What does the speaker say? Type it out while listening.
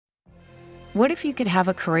What if you could have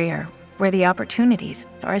a career where the opportunities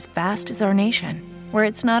are as vast as our nation, where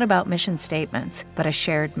it's not about mission statements, but a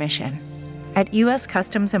shared mission? At U.S.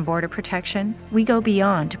 Customs and Border Protection, we go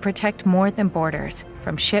beyond to protect more than borders.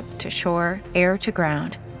 From ship to shore, air to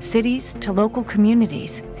ground, cities to local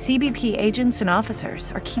communities, CBP agents and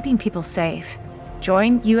officers are keeping people safe.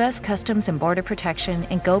 Join U.S. Customs and Border Protection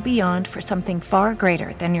and go beyond for something far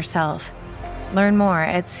greater than yourself. Learn more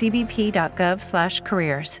at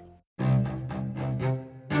cbp.gov/careers.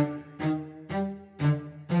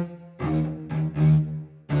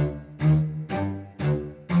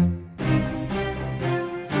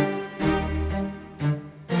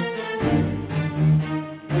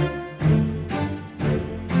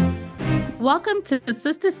 Welcome to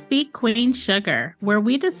Sister Speak Queen Sugar, where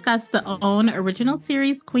we discuss the OWN original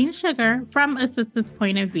series Queen Sugar from a sister's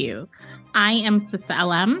point of view. I am Sister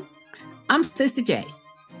LM. I'm Sister J.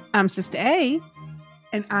 I'm Sister A.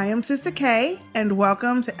 And I am Sister K. And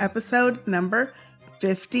welcome to episode number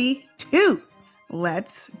 52.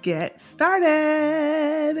 Let's get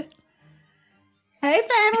started. Hey,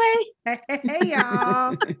 family. Hey,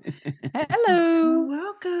 y'all. Hello.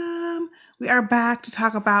 Welcome. We are back to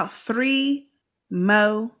talk about 3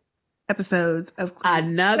 more episodes of Queen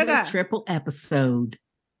Another Sugar. triple episode.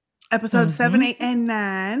 Episodes 7, 8, and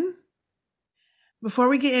 9. Before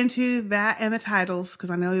we get into that and the titles,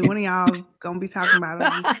 because I know one of y'all going to be talking about it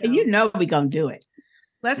on the show, You know we're going to do it.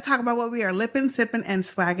 let's talk about what we are lipping, sipping, and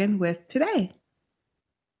swagging with today.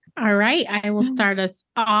 All right, I will start us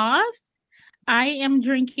off. I am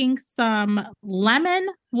drinking some lemon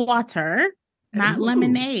water, not Ooh.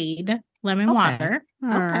 lemonade, lemon Okay. water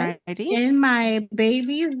Okay. Alrighty. in my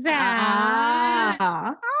baby Zach.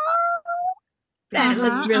 That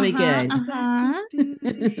looks really good.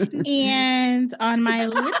 And on my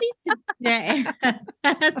lippy today,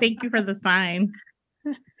 thank you for the sign.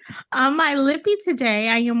 On my lippy today,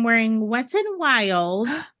 I am wearing Wet n Wild.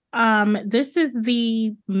 This is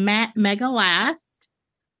the matte Mega Last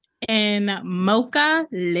in Mocha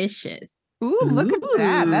Licious. Ooh, look at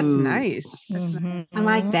that. That's Ooh. nice. I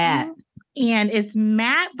like that. And it's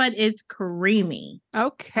matte, but it's creamy.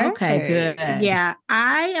 Okay. Okay, good. Yeah,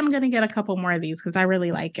 I am gonna get a couple more of these because I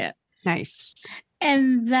really like it. Nice.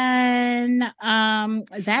 And then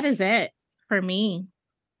that is it for me.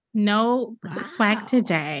 No swag Wow.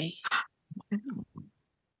 today.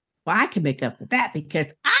 Well, I can make up for that because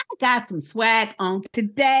I got some swag on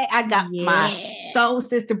today. I got my Soul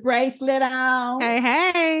Sister bracelet on. Hey,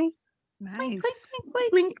 hey. Nice.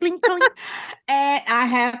 Clink, clink, clink. And I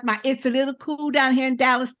have my, it's a little cool down here in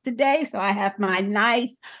Dallas today. So I have my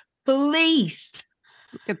nice fleece.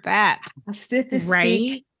 Look at that. Sister Speak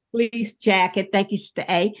Right? fleece jacket. Thank you, Sister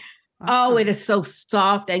A. Oh, it is so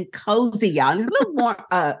soft and cozy, y'all. It's a little more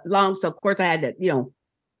long. So, of course, I had to,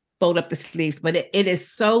 fold up the sleeves, but it is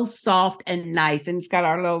so soft and nice. And it's got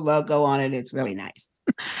our little logo on it. It's really nice.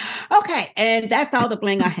 Okay. And that's all the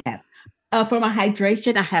bling I have. For my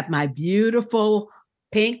hydration, I have my beautiful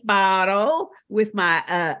pink bottle with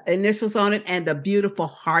my initials on it and the beautiful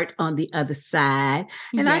heart on the other side.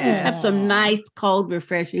 And I just have some Yes. nice, cold,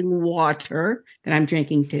 refreshing water that I'm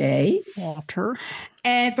drinking today. Water.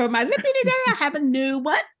 And for my lippy today, I have a new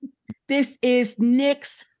one. This is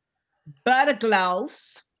NYX Butter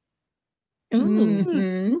Gloss. Ooh.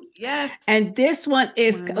 Mhm. Yes. And this one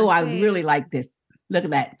is, One of my I faves. really like this. Look at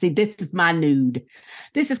that. See, this is my nude.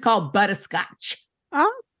 This is called Butterscotch.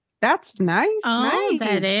 Oh, that's nice. Oh, nice.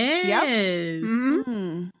 that is. Yep. Mhm.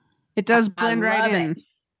 Mm. It does I blend right love in. it.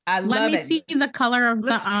 I Let love me it. see the color of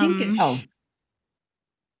Looks the pinkish.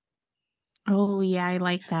 Oh yeah, I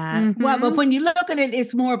like that. Well, but Mhm. when you look at it,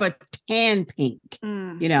 it's more of a tan pink.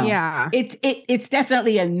 Mm. Yeah. It's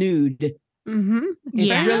definitely a nude. Mm-hmm. It's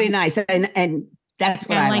Yeah. really nice, and that's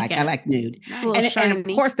what I I like like. it. I like nude, It's a little and shiny. of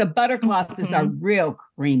course the butter glosses are real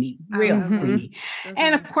creamy, real love them. creamy. Those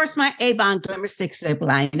And are of course my Avon Glimmer 6 lip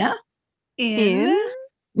liner, in.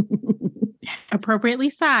 Appropriately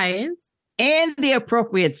sized. and the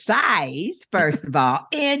appropriate size. First of all,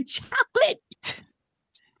 in chocolate.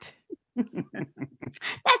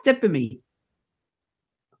 That's it for me.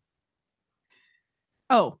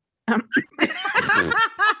 Oh.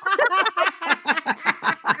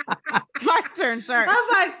 It's my turn. Sorry. I was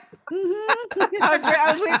like, mhm.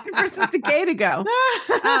 I was waiting for Sister K to go.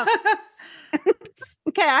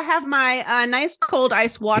 Okay, I have my nice cold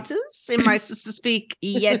ice waters in my Sister Speak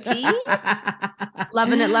Yeti.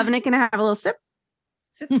 Loving it, loving it. Can I have a little sip?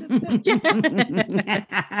 Sip, sip, sip.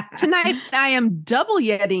 Tonight, I am double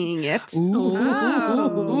Yetiing it. Ooh.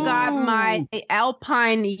 Oh. Got my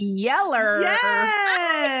Alpine Yeller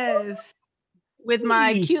Yes. with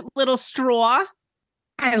my Ooh. cute little straw.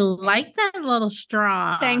 I like that little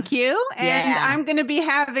straw. Thank you. And Yeah. I'm going to be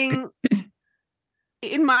having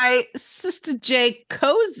in my Sister J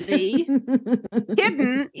cozy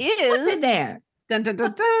hidden is What's in there? Dun, dun,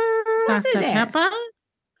 dun, dun. Dr. in there? Pepper.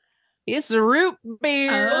 It's a root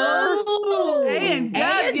beer. Oh, A&W.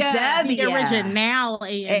 the original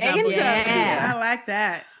A&W. Yeah. I like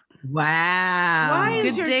that. Wow. Why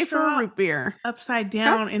is Good your day for straw a root beer. upside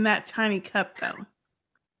down in that tiny cup, though?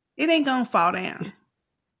 It ain't gonna fall down.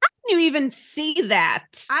 You even see that?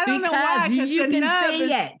 I don't know why, Because you the can nub see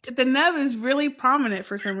is, it. the nub is really prominent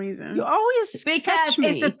for some reason. You always Because catch me.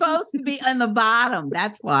 it's supposed to be on the bottom.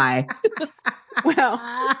 That's why. Well,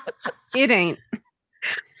 it ain't.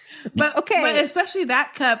 But Okay. but especially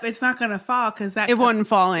that cup, it's not gonna fall because that It wouldn't cup's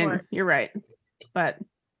fall in. support. You're right. But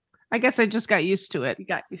I guess I just got used to it You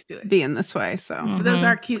got used to it. being this way. So But those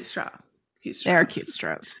are cute straw. Cute straws. they are cute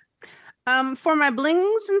straws. For my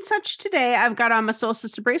blings and such today, I've got on my Soul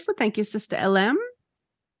Sister bracelet. Thank you, Sister LM.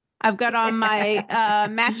 I've got on my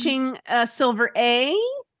matching silver A.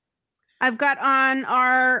 I've got on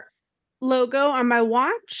our logo on my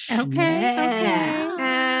watch. Okay. Yeah.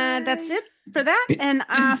 And that's it for that. And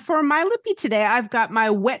for my lippy today, I've got my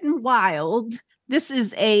Wet and Wild. This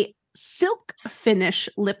is a silk finish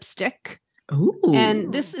lipstick. Ooh.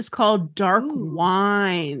 And this is called Dark Ooh.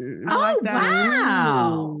 Wine. I like that.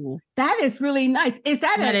 Wow. That is really nice. Is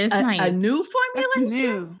that, That is a nice. new That's formulation?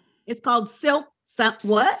 new. It's called Silk.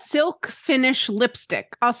 What? Silk finish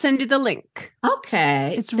lipstick. I'll send you the link.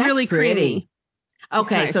 Okay. It's That's really pretty. creamy.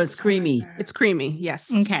 Okay, It's so nice. it's creamy. It's creamy.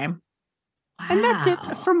 Yes. Okay. And that's it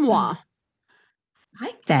Wow. from moi. I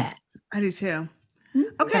like that. I do too. Mm,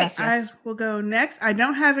 Okay, Gracias. I will go next. I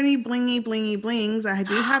don't have any blingy blings. I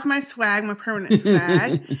do have my swag, my permanent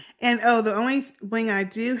swag. And the only bling I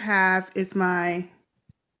do have is my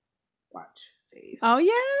watch face. Oh,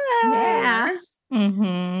 yeah.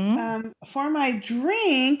 Mm-hmm. For my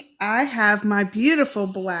drink, I have my beautiful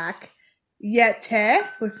black Yeti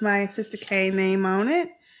with my Sister K name on it.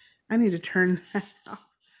 I need to turn that off.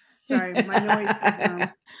 Sorry, my noise is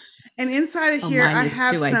And inside of Oh, here, mine I is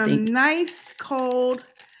have too, I some think. nice cold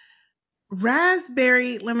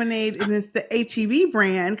raspberry lemonade, and it's the HEB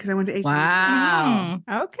brand because I went to HEB. Wow.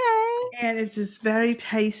 Okay. And it's just very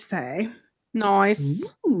tasty.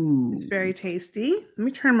 Nice. Ooh. It's very tasty. Let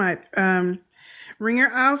me turn my ringer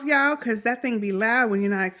off, y'all, because that thing be loud when you're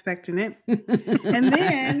not expecting it. And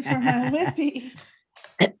then for my lippy,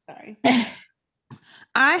 sorry,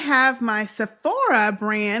 I have my Sephora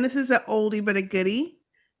brand. This is an oldie but a goodie.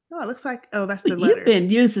 Oh, it looks like, that's the letters. You've been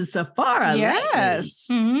using Sephora Yes.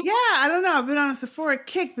 Mhm. Yeah, I don't know. I've been on a Sephora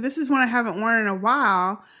kick, but this is one I haven't worn in a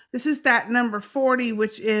while. This is that number 40,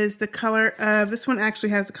 which is the color of, this one actually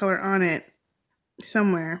has the color on it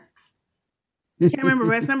somewhere. Can't remember,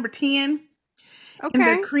 but it's number 10 in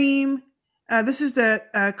Okay. the cream. This is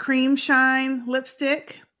the cream shine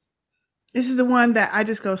lipstick. This is the one that I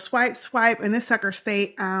just go swipe, and this sucker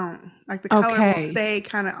stay on. Like the color will Okay. stay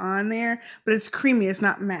kind of on there, but it's creamy. It's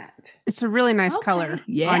not matte. It's a really nice Okay. color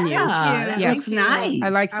Yeah. on you. Thank you. Yes. Looks nice. I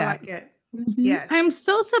like I that. like it. Mhm. Yes. I'm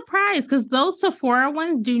so surprised because those Sephora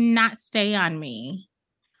ones do not stay on me.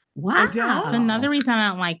 Wow. don't. That's another reason I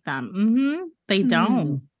don't like them. Mm-hmm. They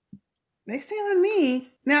don't. They stay on me.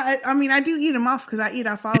 Now, I mean, I do eat them off because I eat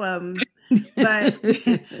off all of them. But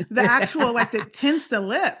the actual, like, that tints the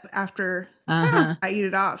lip after Uh-huh. I eat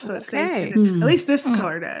it off. So it stays Okay. tinted. Hmm. At least this Hmm.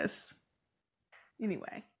 color does.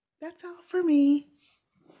 Anyway, that's all for me.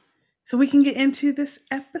 So we can get into this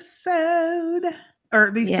episode.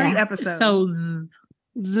 Or these 3 episodes. So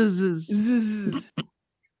Zzz. Zzz.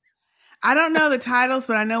 I don't know the titles,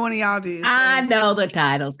 but I know one of y'all do. so- I know the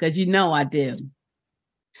titles because you know I do.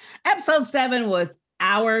 Episode 7 was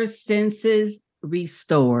Our Senses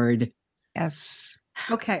Restored. Yes.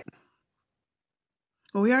 Okay.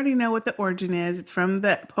 Well, we already know what the origin is. It's from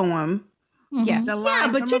the poem. Yes. The Yeah,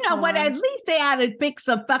 line but from you a know what? poem. At least they ought to pick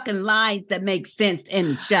some fucking lines that make sense in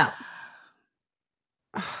the show.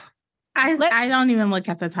 I don't even look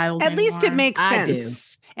at the titles. At least it anymore. makes I do.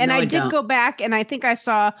 sense. And No, I I did don't. go back and I think I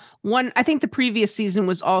saw one. I think the previous season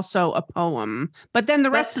was also a poem, but then the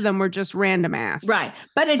rest of them were just random ass. Right.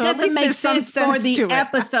 But it So at doesn't least make there's some sense for sense the to it.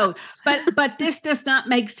 episode. But this does not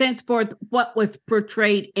make sense for what was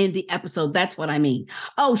portrayed in the episode. That's what I mean.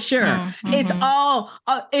 Oh, sure. Mhm. It's all,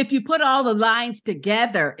 if you put all the lines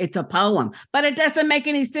together, it's a poem. But it doesn't make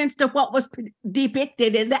any sense to what was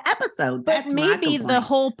depicted in the episode. But That's my maybe the complaint.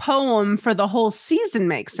 whole poem for the whole season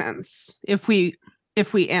makes sense if we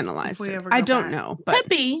analyze If we it. ever I go don't back. know, but Could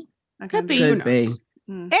be. I Could be. who Could be. knows?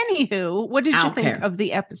 Hmm. Anywho, what did I you don't think care. of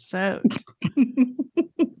the episode?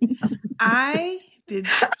 I did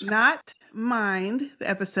not mind the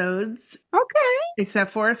episodes Okay.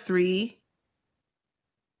 except for 3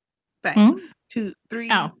 things. 3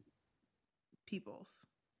 peoples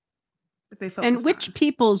that they focus And which on.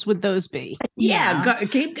 peoples would those be? Yeah.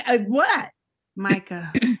 Keep what?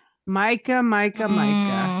 Micah. Micah.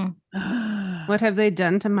 What have they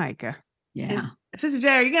done to Micah? Yeah. Sister J,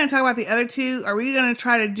 are you going to talk about the other 2? Are we going to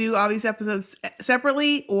try to do all these episodes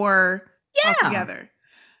separately or all together?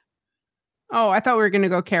 Oh, I thought we were going to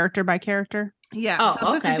go character by character. Yeah. Oh,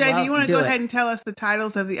 so Sister okay, J, do well, you want to do go it. ahead and tell us the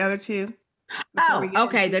titles of the other 2? Oh,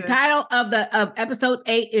 okay. The title of episode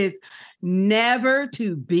 8 is Never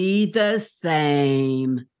to Be the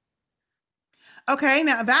Same. Okay,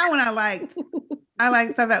 now that one I liked.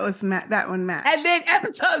 Thought that was that one matched. And then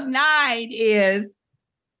episode 9 is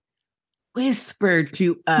Whisper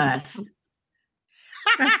to Us.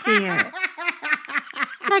 I can't.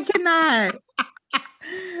 I cannot.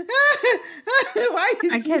 Why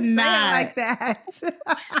did I you cannot. say it like that?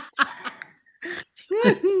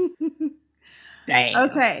 Damn.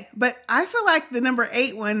 Okay, but I feel like the number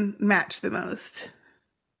 8 one matched the most.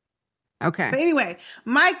 Okay. But anyway,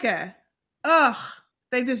 Micah,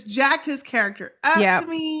 they just jacked his character up to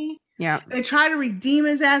me. Yeah. They tried to redeem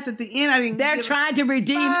his ass at the end. They're trying to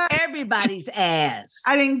redeem everybody's ass.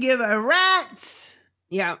 I didn't give a rat's.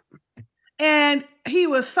 Yeah. And he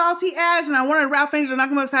was salty ass, and I wanted Ralph Angel to knock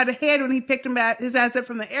him upside the head when he picked his ass up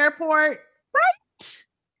from the airport. Right.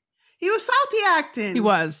 He was salty acting. He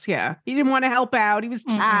was, yeah. He didn't want to help out. He was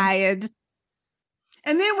tired.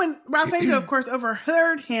 And then when Ralph Angel, of course,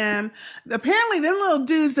 overheard him, apparently them little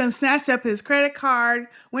dudes done snatched up his credit card,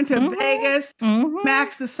 went to Vegas,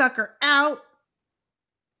 maxed the sucker out.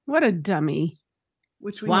 What a dummy.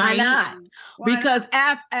 Which we Why know. not? Why Because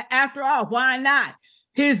after all, why not?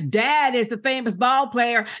 His dad is a famous ball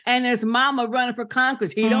player and his mama running for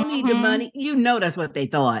Congress. He don't need the money. You know that's what they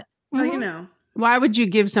thought. Oh, you know. Why would you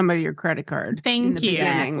give somebody your credit card? in the Thank you.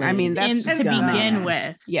 beginning? I mean, that's And to dumb. begin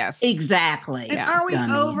with. Yes. Exactly. And are we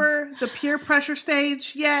over the peer pressure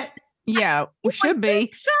stage yet? Yeah, we should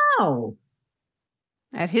be. So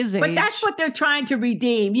at his age. But that's what they're trying to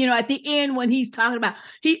redeem. You know, at the end when he's talking about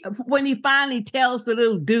when he finally tells the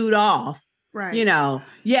little dude off, right? You know,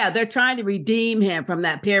 they're trying to redeem him from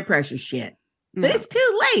that peer pressure shit. But it's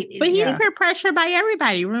too late. But he's peer pressured by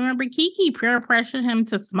everybody. Remember, Kiki peer pressured him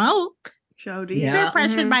to smoke. So He's peer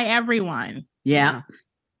pressured by everyone. Yeah.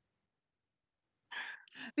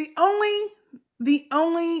 The only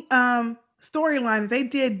storyline that they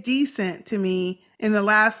did decent to me in the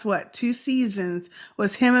last 2 seasons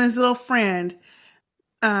was him and his little friend,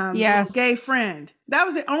 little gay friend. That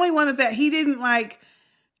was the only one that he didn't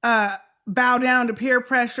bow down to peer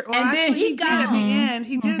pressure. Well, and then he got at the end.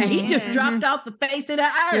 He did, and he just dropped off the face of the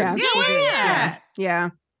earth. Yeah, where he at? Yeah.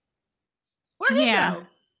 Where'd he go?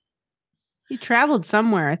 He traveled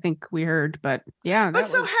somewhere, I think we heard, but yeah. But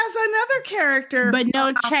so has another character. But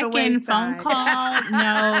no check-in phone call,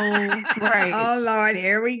 no. Right. Oh, Lord,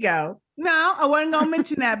 here we go. No, I wasn't going to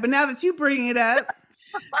mention that, but now that you bring it up,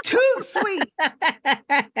 too sweet. But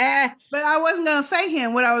I wasn't going to say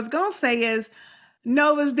him. What I was going to say is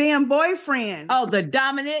Nova's damn boyfriend. Oh, the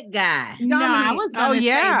Dominic guy. No, I was going to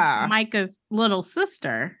say Micah's little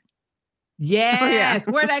sister. Yes.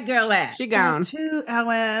 Where that girl at? She gone. To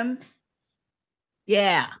LM.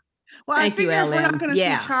 Yeah. Well, Thank I figure you, if we're not LM. going to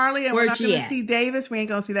see Charlie and Where's we're not she going to at? see Davis, we ain't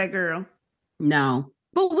going to see that girl. No.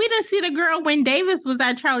 But we didn't see the girl when Davis was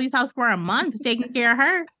at Charlie's house for a month taking care of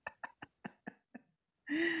her.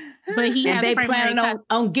 But he and has they primary planning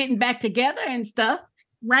on getting back together and stuff.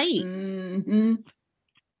 Right. Mm-hmm.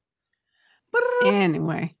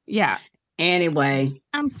 Anyway. Yeah. Anyway.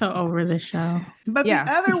 I'm so over the show. But the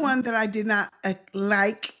other one that I did not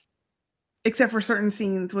like, except for certain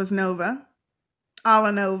scenes, was Nova. A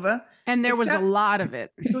la Nova. And there was a lot of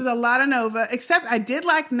it. There was a lot of Nova, except I did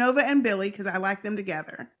like Nova and Billy because I like them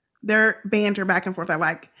together. Their banter back and forth I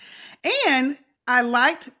like. And I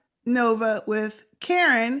liked Nova with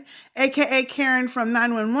Karen, a.k.a. Karen from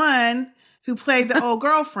 911, who played the old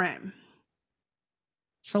girlfriend.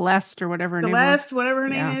 Celeste or whatever her name Celeste, was. whatever her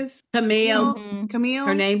name is. Camille. Camille.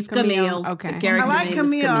 Her name's Camille. Okay. I like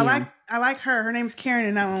Camille. I like her. Her name's Karen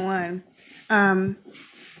in 911.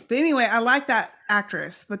 But anyway, I like that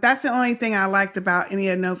actress. But that's the only thing I liked about any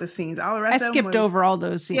of Nova's scenes. All the rest I of skipped them over all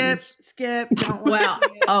those scenes. Skip. Don't Well,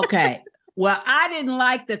 okay. Well, I didn't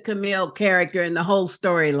like the Camille character and the whole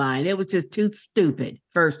storyline. It was just too stupid,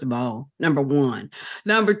 first of all, number one.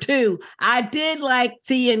 Number two, I did like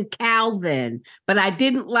seeing Calvin, but I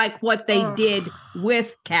didn't like what they did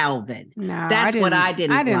with Calvin. No, That's what I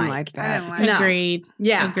didn't like. I didn't like that. I didn't like No. Agreed.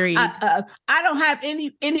 Yeah. Agreed. I don't have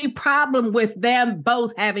any problem with them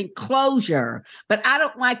both having closure, but I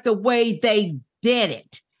don't like the way they did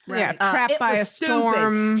it. Yeah, Right. trapped It by was a stupid.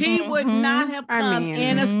 storm. He would not have I come mean,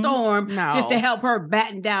 in a storm no. just to help her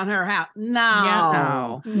batten down her house. No.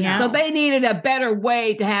 No. Yeah. So they needed a better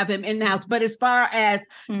way to have him in the house. But as far as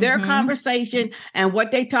their Mhm. conversation and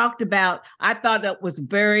what they talked about, I thought that was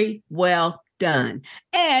very well done.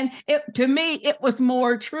 And to me, it was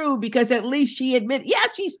more true because at least she admitted, yeah,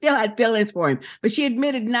 she still had feelings for him, but she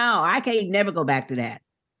admitted, no, I can't never go back to that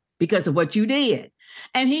because of what you did.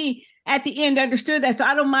 And he, at the end, understood that. So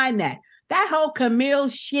I don't mind that. That whole Camille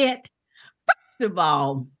shit, first of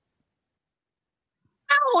all,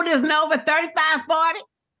 how old is Nova? 35, 40?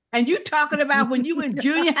 And you talking about when you in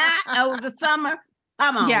junior high over the summer?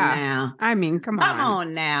 Come on Yeah. now. I mean, come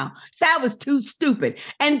on. Now. That was too stupid.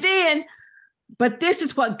 And then, but this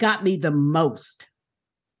is what got me the most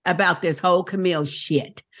about this whole Camille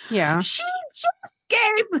shit. Yeah. She just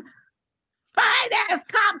gave fine-ass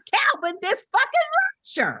cop Calvin this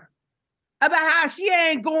fucking lecture about how she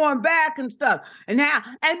ain't going back and stuff. And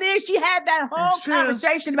then she had that whole That's true.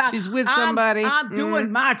 conversation about She's with somebody. I'm doing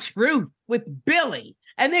Mm. my truth with Billy.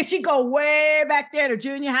 And then she go way back there to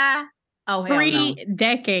junior high. Oh, hell 3 no.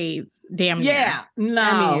 decades, damn near. Yeah, no,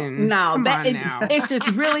 I mean, no, come on that now. it's just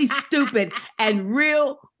really stupid and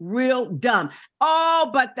real dumb. Oh,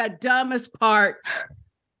 but the dumbest part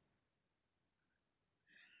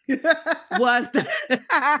was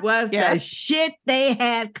the Yes. shit they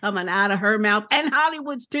had coming out of her mouth and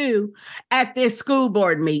Hollywood's too at this school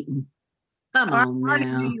board meeting. Come I on already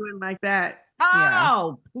now. knew you wouldn't like that.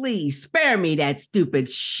 Oh, please spare me that stupid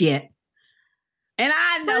shit. And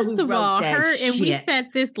I know First who of wrote all, that her and we shit. said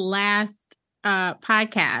this last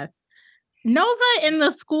podcast. Nova in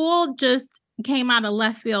the school just came out of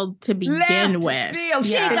left field to begin Left with. field.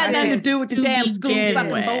 She Yeah. ain't got It nothing to did. do with the To damn school begin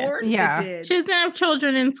fucking with. board. Yeah. It did. She doesn't have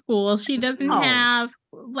children in school. She doesn't No. have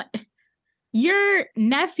your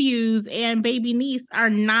nephews and baby niece are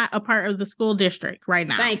not a part of the school district right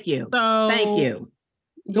now. Thank you. So Thank you.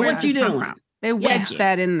 So where what does you this come doing? from? They wedged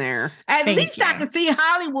that in there. At Thank least I you. can see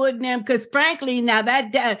Hollywood in them because, frankly, now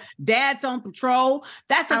that dad's on patrol,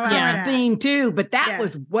 that's a I like current that. theme too. But that Yeah.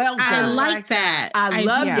 was well done. I like like that. I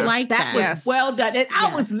loved do it. like that that. was Yes. well done. And I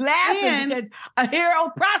Yes. was laughing And- because a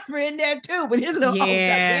hero Prosper in there too. With his little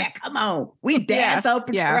Yeah. come on. We dads on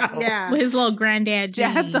patrol. Yeah. Yeah. With his little granddad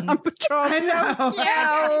jeans. Dad's on patrol. I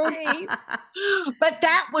know. But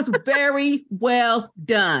that was very well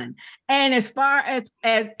done. And as far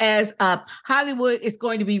as Hollywood is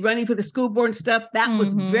going to be running for the school board and stuff, that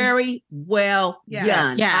was Mhm. very well Yes.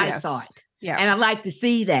 done. Yes. I Yes. saw it. Yeah. And I like to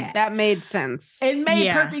see that. That made sense. It made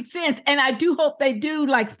Yeah. perfect sense. And I do hope they do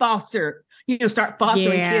like start fostering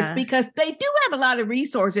kids Yeah. because they do have a lot of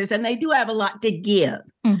resources and they do have a lot to give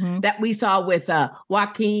Mhm. that we saw with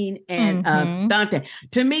Joaquin and Mhm. Dante.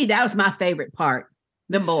 To me, that was my favorite part.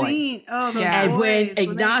 The boys. Scene. Oh, those Yeah. And boys. when they-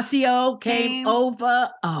 Ignacio came came- over,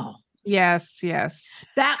 oh, Yes. that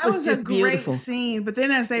that was was just a great beautiful. scene. But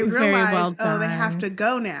then as they Very realized, well oh, they have done. to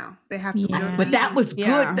go now. They have to go. Yeah. But that was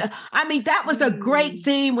Yeah. good. I mean, that was a great Mm.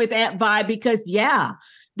 scene with Aunt Vi because,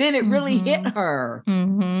 then it really hit Mhm. her.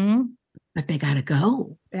 Mhm. But they got to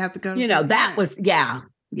go. They have to go. to You know, the that event. was, yeah.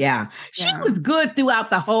 She Yeah. was good throughout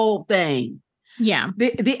the whole thing. Yeah.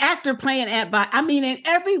 The actor playing Aunt Vi, I mean, in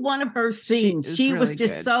every one of her scenes, is she was really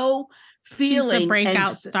just good. so feeling.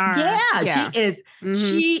 breakout star. Yeah, Yeah. she is.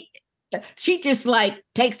 Mhm. She just like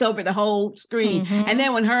takes over the whole screen. Mhm. And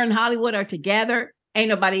then when her and Hollywood are together, ain't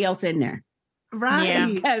nobody else in there. right. Yeah.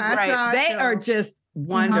 Because, That's how I they feel. are just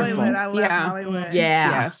wonderful. Hollywood. I love Yeah. Hollywood. Yeah.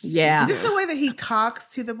 Yes. Yeah. Just the way that he talks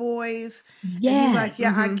to the boys. And Yes. he's like,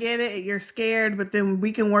 yeah, I Mhm. get it. You're scared, but then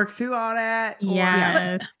we can work through all that. Or-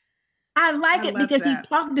 Yes. I like I it love because that. he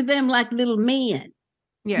talked to them like little men.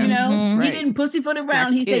 Yes. You know, Mhm. he Right. didn't pussyfoot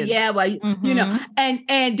around. Like He said, kids. "Yeah, well, you know." Mhm.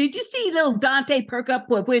 And did you see little Dante perk up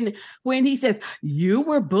when he says, "You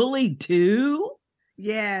were bullied too"?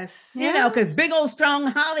 Yes. You know, because big old strong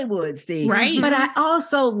Hollywood, see. Right. But I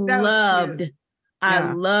also That was loved, cute. I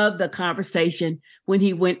Yeah. loved the conversation when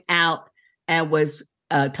he went out and was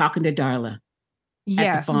talking to Darla at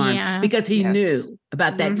Yes. the farm Yeah. because he Yes. knew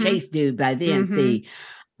about that Mhm. Chase dude by then. Mhm. See,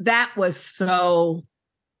 that was so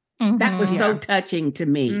Mhm. so touching to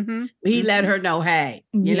me. Mhm. He let her know, hey,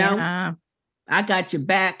 you know, Yeah. I got your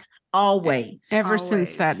back. always. Ever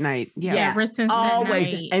since that Always. night. Yeah. Yeah, Ever since always.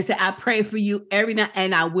 that night. And say, I pray for you every night,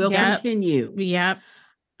 and I will Yep. continue. Yep.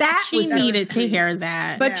 That She was needed to sweet. hear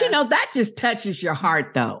that. But Yeah. that just touches your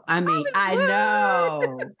heart, though. I mean, I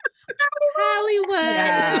know.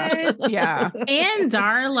 Hollywood. Yeah. And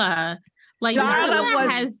Darla. Like Darla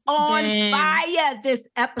was has on been fire this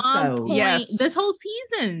on episode. point Yes. this whole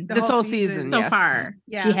season The This whole season, so yes. far.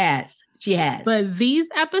 Yeah. She has. She has. But these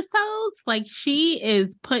episodes, like she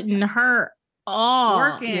is putting her all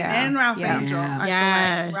Working Yeah. and Ralph Yeah. Angel. I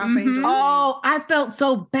Yes. feel like Ralph Mhm. Angel. oh, I felt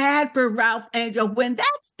so bad for Ralph Angel when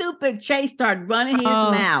that stupid Chase started running his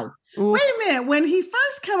Oh. mouth. Ooh. Wait a minute. When he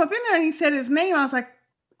first came up in there and he said his name, I was like,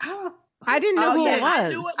 I didn't know Oh, who yeah, it I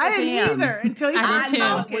was. knew it I was didn't him. either until he I started did too. It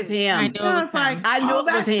talking. was him. I knew And I was like, I knew it was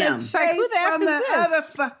that's him. The It's like, who the Chase heck from is the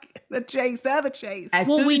this? the other Chase. As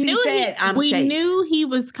Well, soon we as he knew said, I'm we Chase. knew he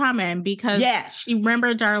was coming because Yes. she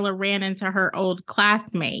remember Darla ran into her old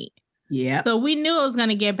classmate. Yep. So we knew it was going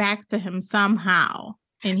to get back to him somehow.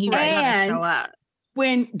 And he was going to And- show up.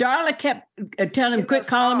 When Darla kept telling him, Get quit those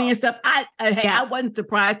calling me calls. and stuff, I Yeah. wasn't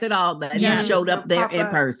surprised at all that Yeah. he showed up there Pop in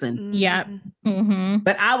up. person. Yep. Mhm. Mm-hmm.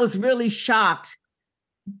 But I was really shocked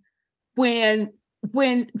when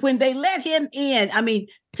they let him in. I mean,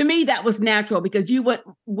 to me that was natural because you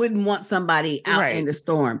wouldn't want somebody out Right. in the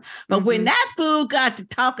storm. But when Mhm. that fool got to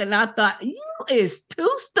talking, I thought, you is too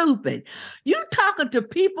stupid. You talking to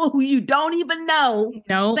people who you don't even know,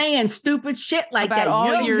 No. saying stupid shit like About that. all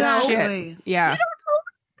You don't your know who Exactly. Yeah.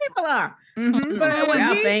 people are. Mhm. But when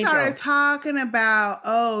Ralph he Angel. started talking about,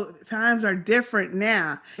 times are different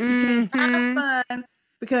now. You can Mhm. have fun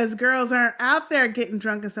because girls aren't out there getting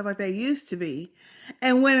drunk and stuff like they used to be.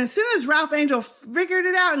 And as soon as Ralph Angel figured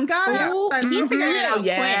it out and got it, Oh, like, he figured it out quick.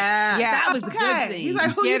 Yeah, Yeah. that was a good okay. scene. He's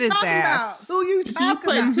like, who Get you his talking ass. about? Who you He talking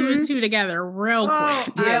put about? two and two together real Oh,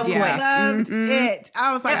 quick. I Yeah. loved Mhm. it.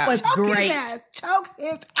 I was like, It was choke great. his ass, choke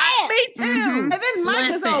his ass. Me too. Mhm. And then Micah's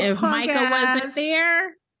Listen, old if punk Micah ass. wasn't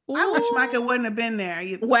there, I wish ooh. Micah wouldn't have been there.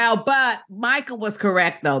 either. Well, but Michael was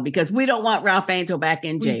correct though, because we don't want Ralph Angel back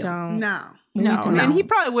in We jail. don't. No. We No, don't. and he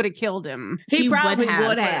probably would have killed him. He He would probably have.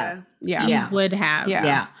 would have. Yeah. He Yeah. would have. Yeah.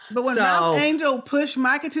 Yeah. But when So- Ralph Angel pushed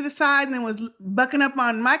Micah to the side and then was bucking up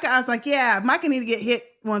on Micah, I was like, yeah, Micah need to get hit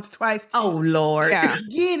once, twice. Oh Lord. Yeah.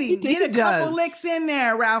 Get him. He Get a couple does. licks in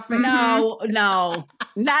there, Ralph Angel. No,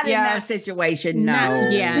 not in that Yes. situation. No.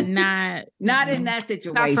 Not, yeah, not Not in that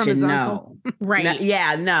situation. from his no. right. No,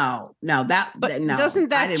 yeah, no. That But no.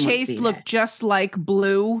 doesn't I that didn't want to Chase see look that. just like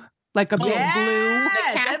Blue? Like a big Yes, blue? The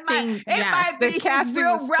it casting, might, it yes. might The be his casting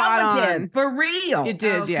real was spot relative on. for real. It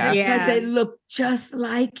did, Okay. yeah. Yeah. Because they look just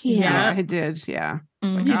like him. Yeah. Yeah, it did. Yeah.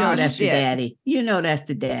 Mhm. You know Oh, that's the shit. daddy. You know that's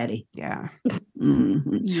the daddy. Yeah.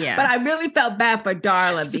 Mhm. Yeah. But I really felt bad for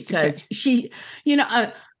Darla It's because okay. she,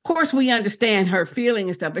 of course, we understand her feeling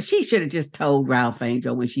and stuff, but she should have just told Ralph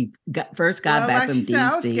Angel when she first got Well, back like from she said,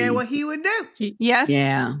 I was DC. scared what he would do. Yes.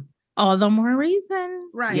 Yeah, all the more reason.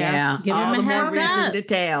 Right. Yeah. yeah. Yes. Give All him the a more heads reason up. to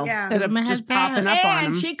tell. Yeah. Instead of Give him a just heads up. popping up on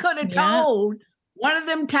And him. she could have Yeah. told one of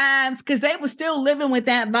them times because they were still living with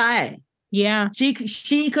that vibe. Yeah. She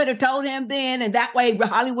could have told him then, and that way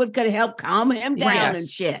Hollywood could have helped calm him down and Yes.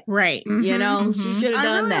 shit. Right. You Mhm. know, she Mhm. should have I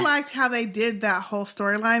done really that. liked how they did that whole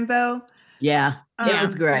storyline, though. Yeah, it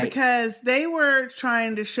was great. Because they were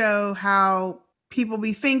trying to show how people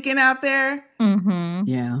be thinking out there Mm-hmm.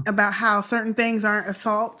 Yeah. about how certain things aren't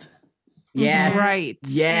assault. Yes. Right.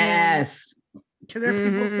 Yes. Because there are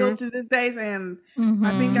people Mhm. still to this day saying, Mm-hmm.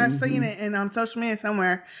 I think I've Mhm. seen it and on social media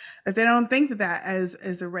somewhere that they don't think that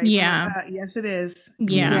as a rape. Yeah. Yes, it is.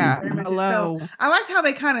 Yeah. Yeah. Very much Hello. so. I liked how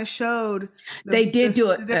they kind of showed They did do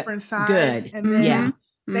it, the different sides good. and then Yeah.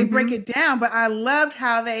 they break Mhm. it down. But I loved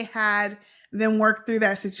how they had them work through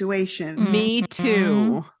that situation. Mm. Me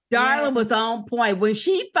too. Darla Yeah. was on point when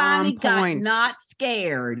she finally got point. not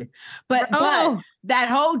scared. But Oh, that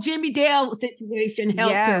whole Jimmy Dale situation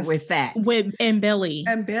helped her with that. with and Billy.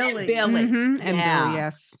 And Billy. Billy. Mhm. And Yeah. Billy,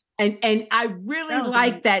 yes. And I really That was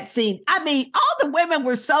liked that scene. I mean, all the women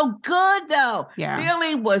were so good though. Yeah.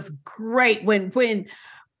 Billy was great when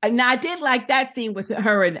and I did like that scene with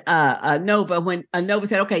her and Nova when Nova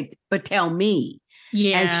said, "Okay, but tell me."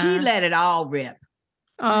 Yeah. And she let it all rip.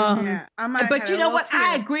 Oh, Yeah, I might have But had you a know little what?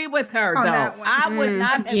 I tear. agree with her on though. that one. I would Mm.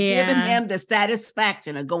 not have Yeah. given him the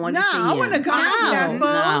satisfaction of going No, to see I him. wouldn't have gone to see that No. fool.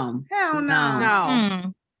 No. Hell no. No.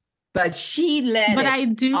 Mm. But she let But it. I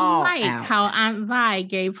do all like out. how Aunt Vi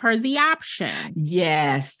gave her the option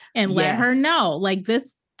Yes. and let her yes. know, like,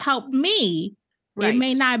 this helped me. Right. It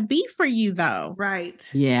may not be for you though. Right.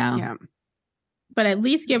 Yeah. Yeah. But at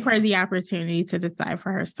least give her the opportunity to decide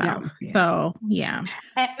for herself. Yeah. So, yeah.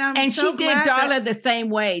 And so she did glad that- Darla the same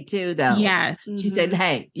way too, though. Yes. She said,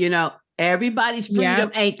 hey, everybody's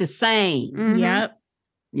freedom ain't the same, Mhm.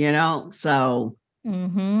 Yep. so.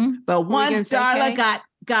 Mm-hmm. But What were you gonna once say, Darla Kay?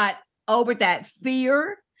 got over that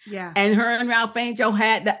fear, Yeah. and her and Ralph Angel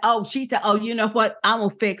had she said, oh, you know what? I'm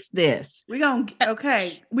going to fix this. We gonna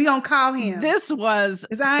call him. This was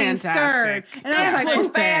Because I ain't scared. fantastic. And I was This like, was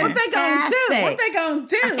what they gonna do? fantastic. What they gonna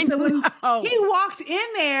do? So when he walked in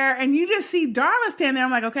there and you just see Darla standing there,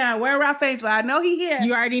 I'm like, okay, where Ralph Angel? I know he here.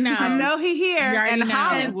 You already know. I know he here. You already And know.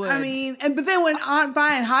 Hollywood. I mean, but then when Aunt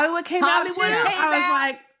Vi and Hollywood came out too, Hollywood came I was out.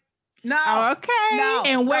 like, No. Oh, okay. No.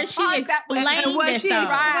 And where The she part that- explained and what it, she though,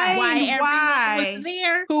 explained why everyone why. was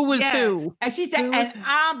there. Who was Yes. who? And she said, It was- and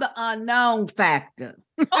I'm the unknown factor.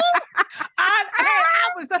 I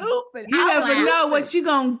was hooping. you I never was know hooping. what you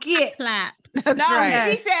gonna get. Clapped. That's No,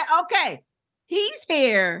 right. she said, okay, he's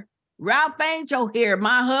here. Ralph Angel here.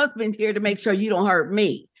 My husband's here to make sure you don't hurt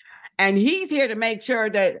me. And he's here to make sure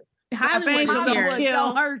that Hollywood Angel was don't here. Hollywood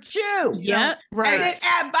don't hurt you. Yep. Right. And then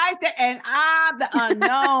advice that, and I'm the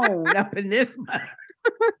unknown up in this month.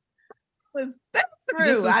 Was that through?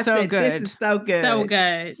 This is I so said, good. This is so good. So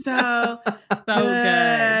good. So So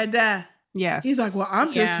good. good. Yes. He's like, well,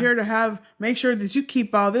 I'm just Yeah. here to make sure that you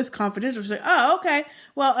keep all this confidential. She's like, oh, okay.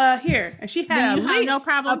 Well, here. And she had Then you have no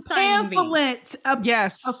problem a signing these. pamphlet,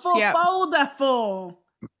 Yes. a full Yep. folder full.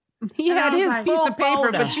 He And I had was his like, piece full of paper,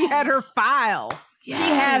 folder. but she had her file. She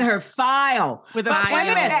had her file. With a But wait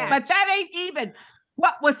a file. minute, but that ain't even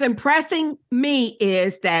what was impressing me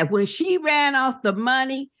is that when she ran off the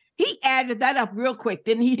money, he added that up real quick,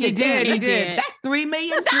 didn't he? He said, did, "Damn, he did. That's $3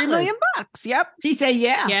 million. That's $3 million. Yep. She said,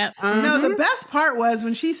 yeah. Yep. No, the Mhm. best part was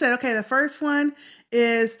when she said, okay, the first one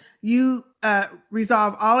is you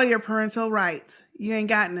resolve all of your parental rights. You ain't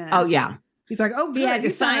got none. Oh, yeah. He's like, oh, He good. had to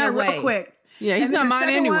You signed sign that real away. quick. Yeah, he's And then not the mine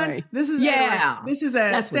second one, anyway. this is Yeah. this is a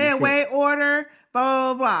That's what he stay said. away order,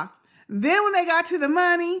 blah, blah, blah. Then when they got to the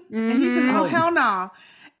money, and he says, oh, Mhm. hell no.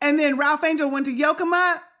 And then Ralph Angel went to yoke him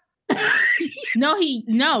up. No,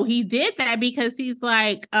 he did that because he's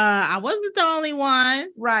like, I wasn't the only one.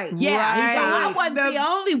 Right. Yeah. He's like, I Right. wasn't the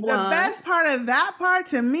only one. The best part of that part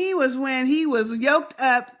to me was when he was yoked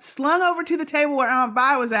up, slung over to the table where Aunt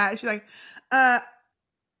Vi was at. She's like,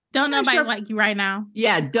 Don't Finish nobody your- like you right now.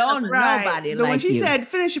 Yeah, don't right. nobody But like when she you. said,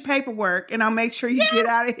 finish your paperwork and I'll make sure you get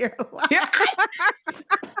out of here alive. Yeah. I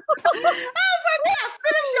was like, yeah,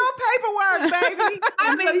 finish your paperwork, baby. I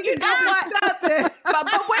mean, So you can know get what? this stuff in. but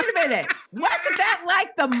wait a minute. Wasn't that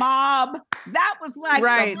like the mob? That was like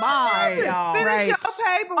Right. the mob, y'all. Finish right. your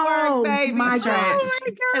paperwork, Oh, baby. my That's right.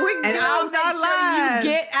 And we can And get I'll on make our sure lives.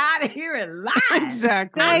 you get out of here alive.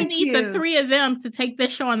 Exactly. I Thank need the you. three of them to take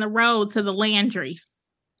this show on the road to the Landry's.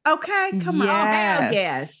 Okay, come on. Oh, hell Yes.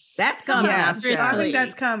 yes. That's Come coming on. out. Yes. soon. I think Seriously.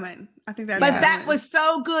 that's coming. I think that's But coming. that was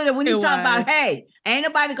so good. And when It you talking was. about, hey, ain't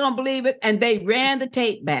nobody gonna believe it, and they ran the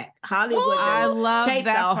tape back. Hollywood I did love tape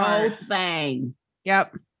that the whole part. thing.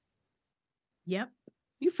 Yep. Yep.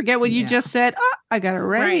 You forget what you Yeah. just said. Oh, I got it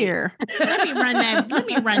right, Right. here. Let me run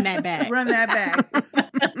that back. Run that back.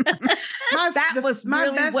 That was my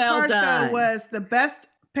really best well part done. though was the best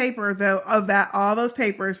paper though of that all those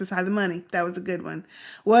papers beside the money. That was a good one.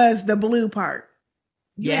 Was the blue part.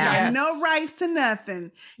 You ain't got Yes. no rights to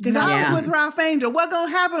nothing. Because No. I Yeah. was with Ralph Angel. What gonna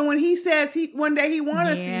happen when he says one day he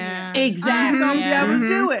wanna see Yeah. them? I'm Exactly. gonna Yeah. be able to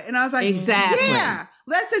do it. And I was like, Exactly. yeah,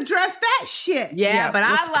 let's address that shit. Yeah, Yeah, but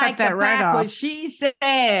let's I cut like that the right part when off. she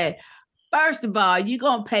said, first of all, you're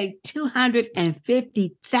gonna pay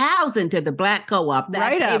 $250,000 to the black co-op. That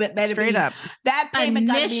Right up. payment better Straight be, up. That payment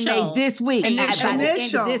got to be Initial. made this week. Initial. By the end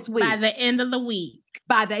Initial. of this week. By the end of the week.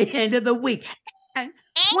 By the end of the week. And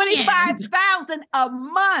 25,000 a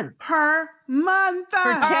month. Per month.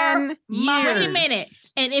 For 10 years. Wait a minute.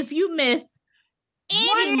 And if you miss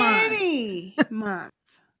any month,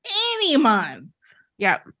 Any month.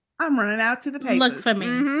 Yep. I'm running out to the papers. look for me.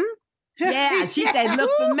 Mhm. Yeah, she said, look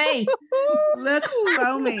for me. Look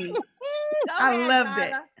for me. Go I ahead, loved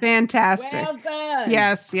it. Darla. Fantastic. Well done.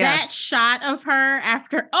 Yes, That yes. shot of her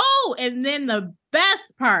after, and then the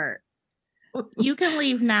best part, you can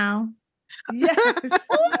leave now. Yes.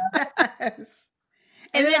 Yes.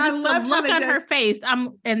 And then I just the loved how look they on her just face.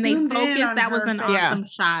 And they zoomed in focused. on That was her an face. awesome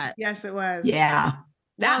shot. Yes, it was. Yeah.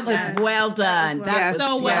 That Well was done. well done. That That was was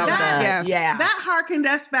so so well well done. done. Yes. Yeah. That harkened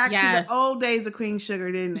us back to Yes. the old days of Queen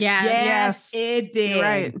Sugar, didn't it? Yeah. Yes, it did. You're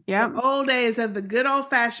right. Yep. The old days of the good old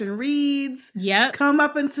fashioned reads, Yep.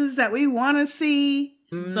 comeuppances that we want to see,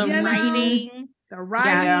 The You know. writing. the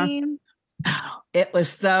writing. It was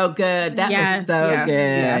so good. That Yes, was so yes. good.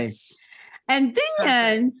 Yes. And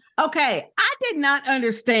then, okay, I did not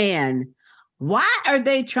understand why are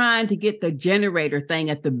they trying to get the generator thing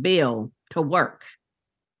at the mill to work?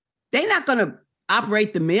 They're not going to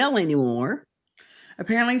operate the mill anymore.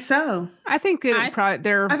 Apparently so. I think they're I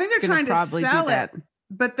think they're trying to probably sell do that. it.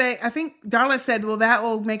 But I think Darla said, well, that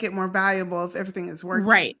will make it more valuable if everything is working.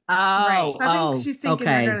 Right. Oh, I think she's thinking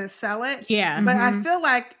they're going to sell it. Yeah. But I feel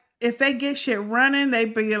like if they get shit running,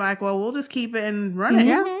 they'd be like, well, we'll just keep it and run it.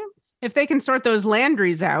 Yeah. If they can sort those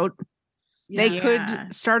Landrys out, they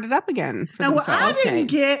could start it up again for now, what I themselves. didn't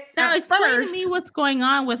get Now at explain first, to me what's going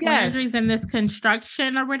on with Yes. Landry's in this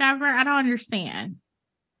construction or whatever. I don't understand.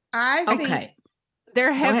 I think, Okay.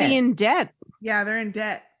 They're ahead. heavy in debt yeah, they're in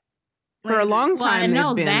debt. for a long Well, I time. know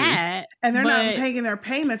they've been. that. And they're not but- paying their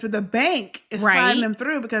payments, but the bank is Right. sliding them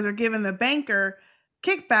through because they're giving the banker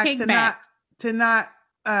kickbacks to not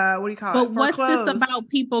what do you call But it? what's Foreclose. this about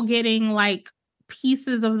people getting like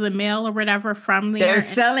pieces of the mail or whatever from there? They're and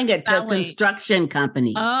selling it to selling? construction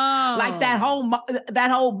companies. Oh, Like that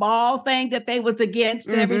whole mall thing that they was against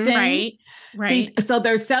and Mhm. everything. right, right. See, so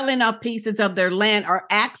they're selling off pieces of their land or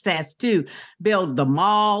access to build the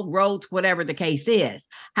mall, roads, whatever the case is.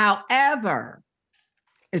 However,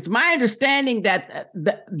 it's my understanding that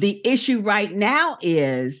the issue right now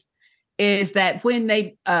is that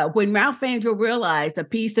when Ralph Angel realized a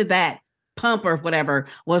piece of that pump or whatever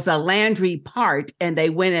was a Landry part and they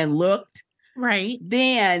went and looked, Right.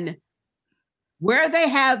 then where they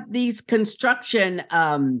have these construction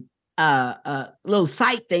little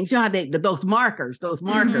site things, you know how those markers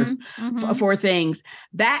Mhm, mhm. for things,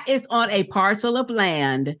 that is on a parcel of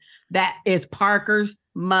land that is Parker's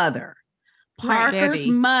mother. Right, Parker's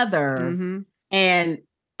Debbie. mother Mhm. and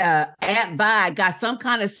Aunt Vi got some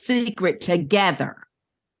kind of secret together.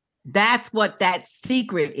 That's what that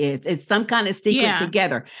secret is. It's some kind of secret Yeah.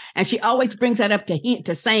 together. And she always brings that up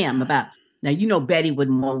to Sam about, now, you know, Betty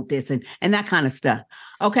wouldn't want this and that kind of stuff.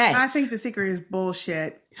 Okay. I think the secret is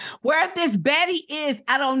bullshit. Where this Betty is,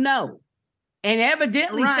 I don't know. And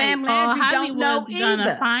evidently Right. Sam Oh, Landry don't know Hollywood's gonna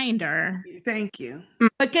either. find her. Thank you.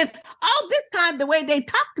 Because this time, the way they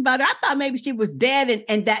talked about her, I thought maybe she was dead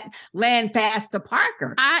and that land passed to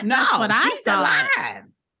Parker. No, That's what I she's thought. alive.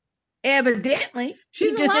 Evidently, she's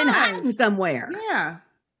She's just in alive. hiding somewhere. Yeah.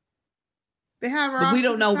 They have her But off we to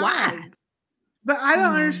don't the know side. why. But I don't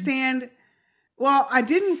Hmm. understand. Well, I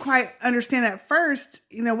didn't quite understand at first,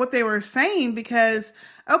 what they were saying because,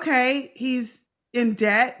 okay, he's in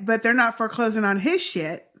debt, but they're not foreclosing on his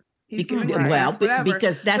shit. He's giving Because, kickbacks, whatever.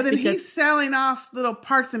 because that's But then because he's selling off little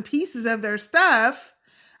parts and pieces of their stuff,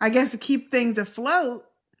 I guess, to keep things afloat.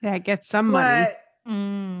 Yeah, get some money. But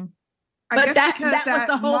Mm. I But guess that- because that was that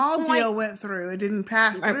the whole mall point. deal went through, it didn't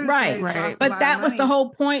pass Right, through. right, it right. cost a But lot that of was the money. whole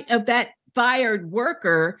point of that fired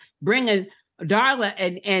worker bringing Darla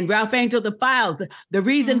and Ralph Angel the files. The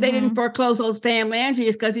reason they didn't foreclose on Sam Landry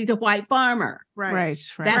is because he's a white farmer. Right.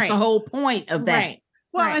 Right. That's Right. the whole point of that. Right.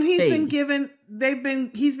 Well, Right. and he's thing.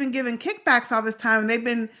 he's been given kickbacks all this time, and they've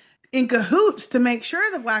been in cahoots to make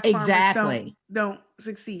sure the black Exactly. farmers don't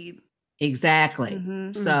succeed. Exactly.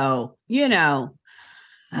 Mhm. So,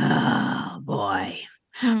 oh boy.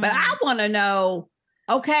 But I want to know,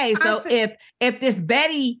 okay, I so thi- if this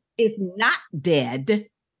Betty is not dead,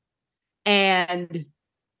 and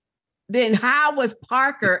then how was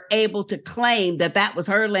Parker able to claim that was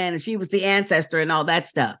her land and she was the ancestor and all that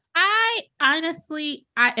stuff? I honestly,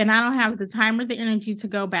 I don't have the time or the energy to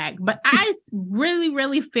go back, but I really,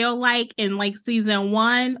 really feel like in like season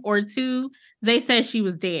 1 or 2, they said she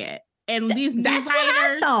was dead. And these new That's what I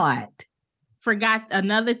writers thought. forgot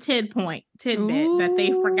another tidbit that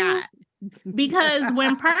they forgot. Because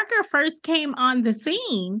when Parker first came on the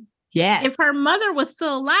scene, Yes. if her mother was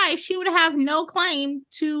still alive, she would have no claim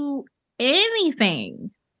to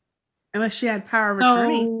anything. Unless she had power of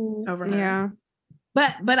attorney So, over her. Yeah.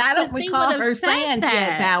 But I don't But they recall would've her said saying she had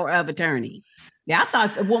that. power of attorney. Yeah, I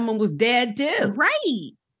thought the woman was dead too.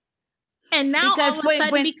 right. And now Because all of a when-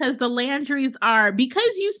 sudden, because the Landrys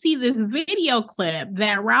because you see this video clip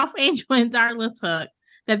that Ralph Angel and Darla took,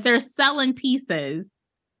 that they're selling pieces.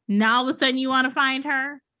 Now all of a sudden you want to find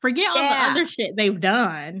her? Forget all Yeah. the other shit they've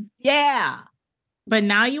done. Yeah. But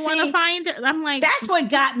now you want See, to find her? I'm like, That's what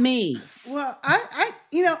got me. Well,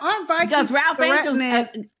 on Vikings Because Ralph Angel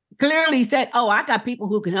clearly said, "Oh, I got people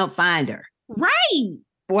who can help find her." right.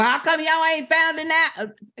 Well, how come y'all ain't found in that?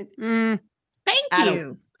 Thank I don't-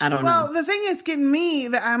 you. I don't Well, know. the thing is getting me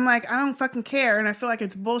that I'm like, I don't fucking care. And I feel like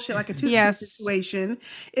it's bullshit, like a Tootsie Yes. situation,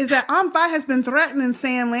 is that Aunt Vi has been threatening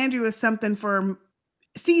Sam Landry with something for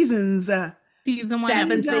seasons. Season 1,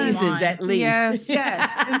 7 episode seasons 1. at least. Yes.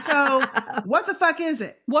 Yes. And so what the fuck is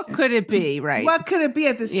it? What could it be, right? What could it be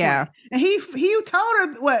at this Yeah. point? And he told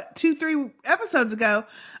her, what, 2-3 episodes ago,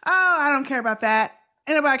 oh, I don't care about that.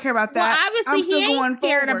 Anybody care about Well, that? obviously he ain't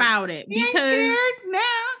scared about it He ain't because scared now.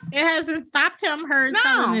 it hasn't stopped him No.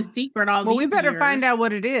 telling his secret all Well, these we better years. find out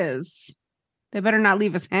what it is. They better not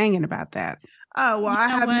leave us hanging about that. Oh, well, I You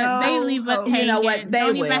know have what? no They leave us hope. You hanging. know what? They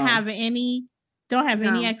Don't will. even have any. Don't have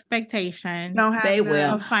any No. expectation Don't have They no-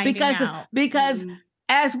 will. of finding Because out. Mm.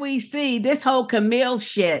 as we see, this whole Camille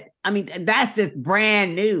shit, I mean, that's just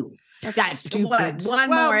brand new. That's Got stupid. one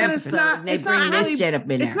Well, more but it's episode, not- and they it's not bring really- this shit up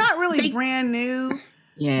in there. It's not really They- brand new,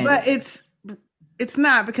 Yeah. but it's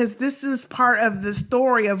not, because this is part of the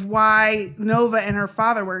story of why Nova and her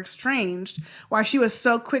father were estranged, why she was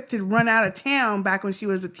so quick to run out of town back when she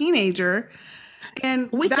was a teenager. And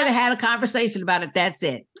we that- could have had a conversation about it. That's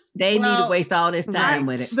it. They need to Well, waste all this time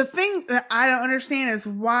with it. The thing that I don't understand is,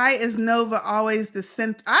 why is Nova always the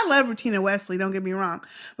center? I love Regina Wesley, don't get me wrong,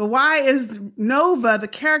 but why is Nova, the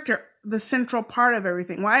character, the central part of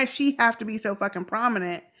everything? Why does she have to be so fucking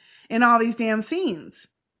prominent in all these damn scenes?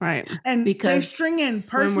 Right. And they Because string in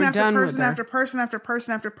person we're after done with person her. after person after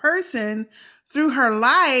person after person through her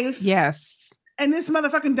life. Yes. And this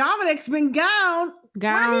motherfucking Dominic's been gone.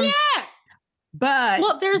 Where Gone. he at? But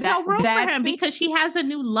Well, there's no room for that's him because she has a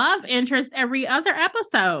new love interest every other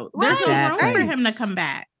episode. There's no Exactly. room for him to come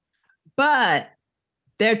back. But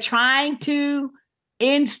they're trying to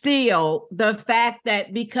instill the fact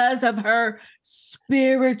that because of her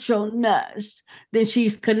spiritualness, then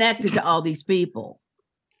she's connected to all these people.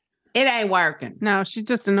 It ain't working. No, she's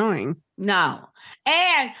just annoying. No.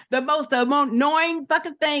 And the most annoying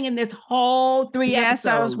fucking thing in this whole 3 Yes, episodes.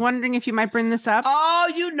 I was wondering if you might bring this up.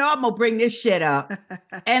 Oh, you know I'm gonna bring this shit up.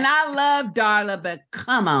 And I love Darla, but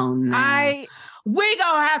come on now. We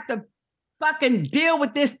gonna have to fucking deal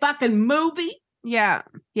with this fucking movie. Yeah.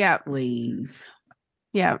 Please.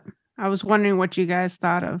 I was wondering what you guys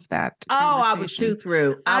thought of that. Oh, I was conversation. too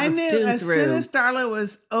through. I was knew too as through. soon as Darla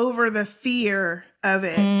was over the fear of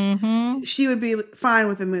it, Mhm. she would be fine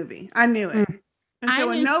with the movie. I knew it. And I so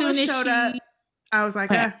when knew Nova soon as showed she- up, I was like,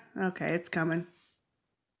 Yeah. okay, it's coming.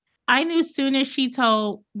 I knew soon as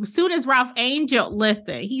Ralph Angel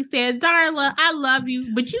listened, he said, Darla, I love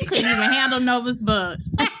you, but you couldn't even handle Nova's book.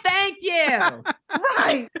 Thank you.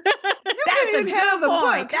 Right. You That's can't a even handle good the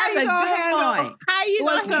point. book. How That's you a gonna good handle point. How you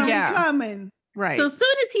what's gonna gonna handle be Yeah. coming? Right. So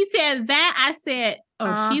soon as he said that, I said,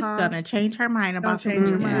 she's Uh-huh. gonna change her mind about Don't change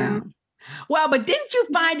the her movie. mind. Well, but didn't you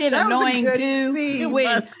find it That was a annoying good too scene. when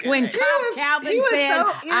That's good. when He Calvin he was said,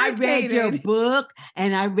 so "I read your irritated." book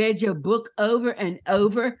and I read your book over and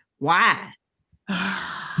over"? Why?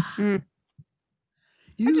 I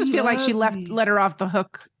just feel like she let her off the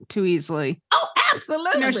hook too easily. Oh,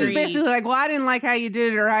 absolutely. You know, she's Agreed. basically like, well, I didn't like how you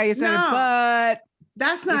did it or how you said No, it, but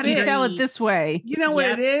That's if not you it. tell it this way, You know what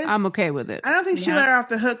Yep. it is? I'm okay with it. I don't think she Yeah. let her off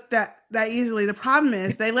the hook that easily. The problem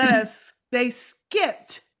is they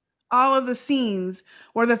skipped all of the scenes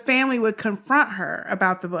where the family would confront her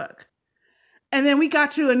about the book. And then we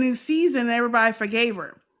got to a new season and everybody forgave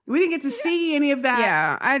her. We didn't get to see any of that.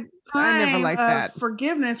 Yeah, I never time liked of that.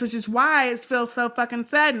 forgiveness, which is why it feels so fucking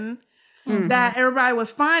sudden Mhm. that everybody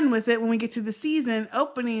was fine with it when we get to the season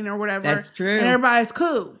opening or whatever. That's true. And everybody's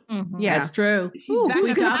cool. Mhm. Yeah. That's true. She's Ooh, back who's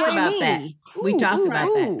in we gonna the talked play house. about that. me? We Ooh, talked ooh, about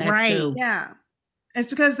ooh. that. That's Right. true. Yeah. It's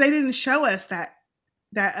because they didn't show us that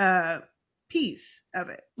piece of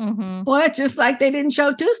it. Mhm. Well, it's just like they didn't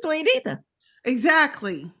show Too Sweet either.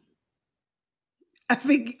 Exactly. I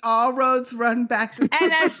think all roads run back to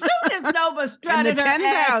And as soon as Nova strutted the her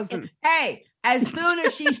ass, 10,000. hey, as soon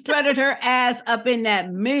as she strutted her ass up in that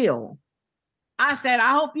mill, I said,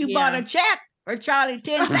 I hope you bought Yeah. a check for Charlie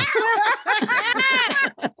 10,000.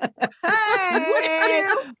 Hey.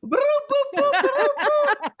 Boop, boop, boop, boop,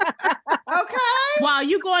 boop. Okay. While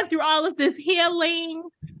you going through all of this healing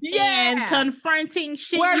and confronting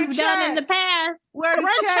shit Where the you've done in check? the past, Where the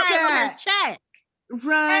run check Charlotte at? a check.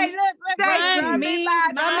 Run. Hey, look, Thank run you. me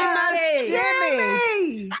my money.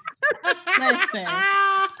 Jimmy. Listen.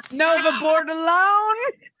 Nova board alone.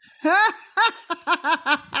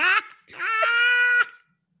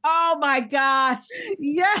 Oh my gosh.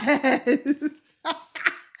 Yes.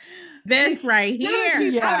 This right Soon as here. she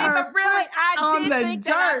put Yeah. her But really, foot I on the think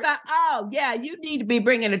that. dirt. I thought, oh yeah, you need to be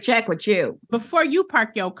bringing a check with you. Before you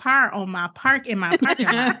park your car on my parking lot,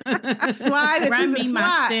 Slide it Run through the me my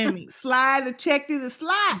slot. stimmy. Slide the check through the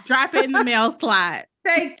slot. drop it in the mail slot,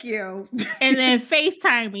 Thank you. and then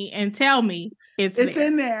FaceTime me and tell me it's It's there.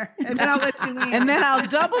 in there. And then I'll let you in. And then I'll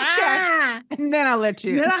double check, Ah, and then I'll let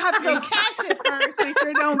you. Then I have to go cash it first, make sure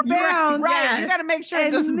it don't bounce. Right, Yes. you got to make sure it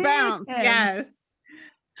And doesn't then- bounce. yes.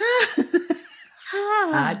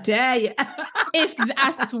 I tell you. If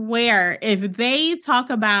I swear, if they talk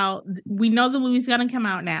about, we know the movie's gonna come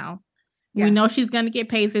out now. Yeah. We know she's gonna get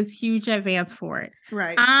paid this huge advance for it.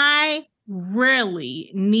 Right. I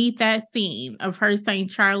really need that scene of her saying,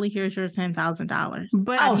 "Charlie, here's your $10,000."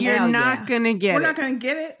 But Oh, you're hell not yeah. gonna get We're it. not going to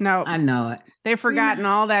get it. No, I know it. they've forgotten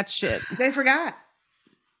all that shit. They forgot.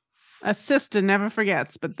 A sister never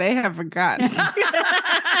forgets, but they have forgotten.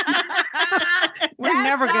 We're That's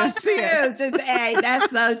never gonna so see it. true, Sister A.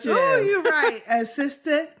 That's so true. Oh, you're right. A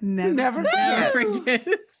sister never, Never forgets.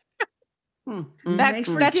 forgets. Mm. That- May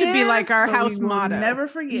that should be forgive, like our but we house will motto. Never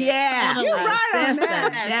forget. Yeah, You're a right on sister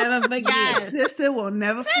that. never forget. Yes. Sister will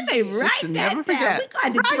never Let forget. me Sister write that never down. We forgets.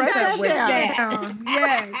 got to Write do that something with shit that. down.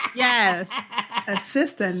 Yes. Yes. A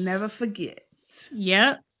sister never forgets.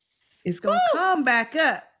 Yep. It's going to come back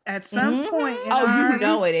up at some Mhm. point in Oh, our you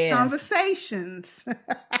know it is. conversations.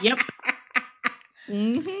 Yep.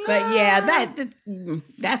 Mhm. But yeah, that's what I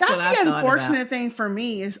That's thought the unfortunate thing for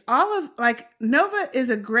me is all of like Nova is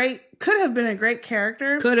could have been a great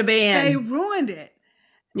character. Could have been. They ruined it.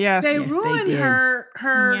 Yes. They Yes, they ruined did. her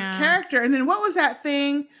Yeah. character. And then what was that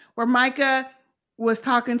thing where Micah was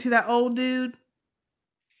talking to that old dude,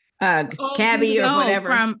 Oh, Cabby or Oh, whatever.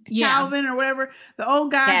 from Calvin or whatever, the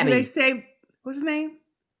old guy Cabby. who they saved. What's his name?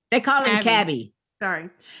 They call him Cabby. Cabby. Sorry,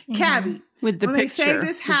 Mhm. Cabby. With the When picture. they saved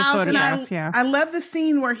his with the house, and photograph, yeah. I love the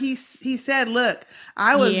scene where he said, "Look,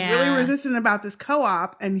 I was really Yeah. resistant about this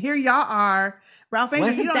co-op, and here y'all are, Ralph Angel.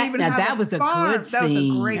 Wasn't You don't that- even now have that a was a farm. good That was a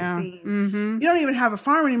scene. great Yeah. scene. Mm-hmm. You don't even have a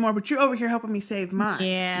farm anymore, but you're over here helping me save mine.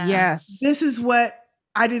 Yeah. Yes. This is what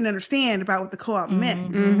I didn't understand about what the co-op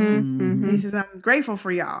meant." Mm-hmm. Mhm. And he says, "I'm grateful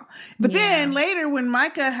for y'all." But then Yeah. later, when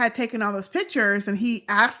Micah had taken all those pictures and he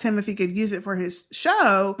asked him if he could use it for his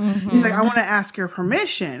show, he's like, "I want to ask your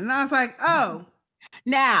permission." And I was like, "Oh,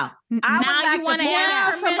 Now, I Now would you like to wanna point ask out.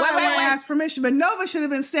 now somebody permission? want to ask permission." But Nova should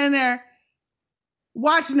have been standing there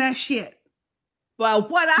watching that shit. Well,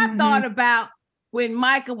 what I Mhm. thought about when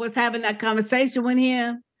Michael was having that conversation with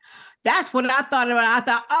him, that's what I thought about. I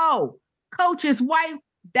thought, oh, Coach's wife,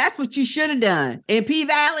 that's what you should have done. In P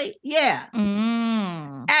Valley, yeah.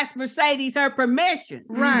 Mm. Ask Mercedes her permission.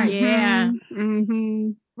 Right. Yeah.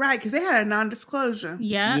 Mm-hmm. Right, because they had a non-disclosure.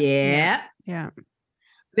 Yeah. Yeah. Yeah.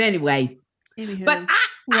 Anyway, Anywho, but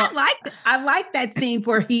I like that scene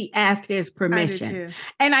where he asked his I did permission. too.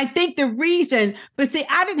 And I think the reason, but see,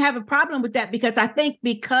 I didn't have a problem with that because I think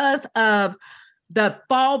because of the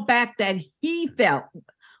fallback that he felt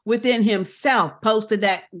within himself, posted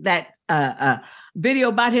that video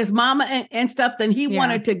about his mama and stuff, then he Yeah.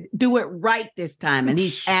 wanted to do it right this time. And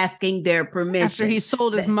he's asking their permission. After he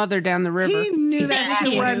sold his That- mother down the river. He knew that Thank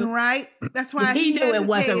shit you. wasn't right. That's why He knew it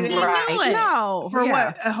wasn't hesitated right. He knew it. No. for yeah.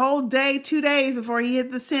 what, a whole day, 2 days before he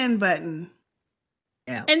hit the send button.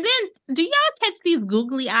 Yeah. And then, do y'all catch these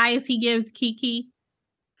googly eyes he gives Kiki?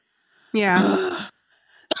 Yeah.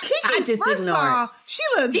 Kiki, I just first ignore of it. all, she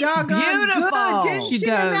looked She's doggone beautiful. good, didn't She she? in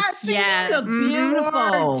that does. scene? Yeah. She looked Mhm. beautiful.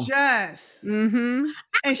 Gorgeous. Mm-hmm.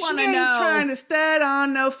 And she wanna ain't know- trying to stud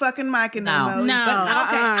on no fucking Micah no No. more. No.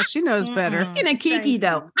 But, okay. She knows better. Mm-mm. Speaking of Kiki, Thank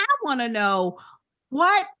though, you. I want to know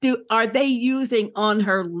what are they using on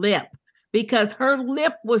her lip? Because her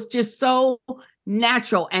lip was just so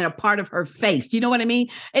natural and a part of her face. Do you know what I mean?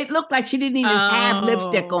 It looked like she didn't even have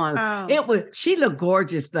lipstick Oh. on. Oh. She looked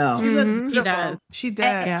gorgeous though. She looked Mhm. She beautiful. does. She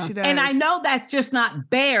does. Yeah. She does. And I know that's just not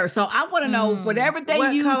bare. So I want to know Mm. whatever they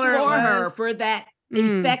What use color it for her was. for that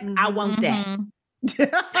Mm. effect. I Mhm. want that. Mhm.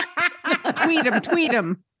 Tweet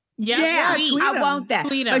him. Yep. Yeah, tweet I 'em. want that.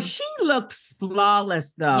 Tweet 'em. But she looked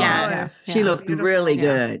flawless though. Yes. She Yeah. looked Beautiful. really Yeah.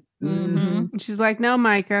 good. Mhm. And she's like, no,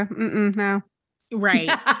 Micah. Mm-mm, no. Right.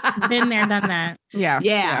 Been there, done that. Yeah.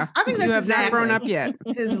 Yeah. I think that's You have not exactly grown up yet.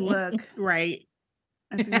 his look. Right.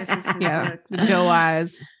 I think that's just his Yeah. look. The doe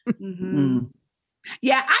eyes. Mhm. Mm.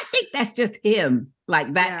 Yeah, I think that's just him,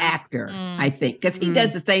 like that Yeah. actor. Mm. I think because he Mm.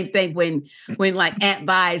 does the same thing when like Aunt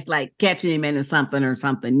Vi's like catching him into something or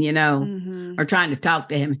something, you know, Mhm. or trying to talk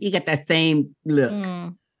to him. He got that same look.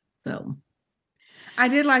 Mm. So I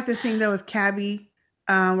did like the scene though with Cabby,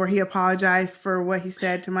 where he apologized for what he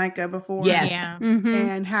said to Micah before. Yes. Yeah. Mm-hmm.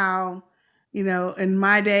 And how, in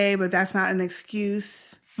my day, but that's not an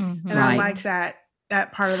excuse. Mhm. And I Right. like that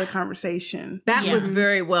that part of the conversation. That was Yeah.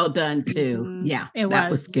 very well done too. Mhm. Yeah, It that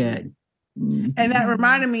was. was good. Mhm. And that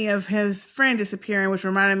reminded me of his friend disappearing, which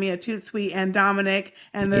reminded me of Toot Sweet and Dominic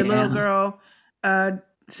and the little Yeah. girl,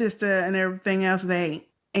 sister, and everything else they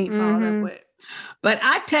ain't followed up Mhm. with. But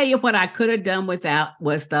I tell you what I could have done without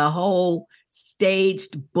was the whole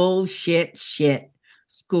staged bullshit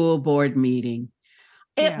school board meeting.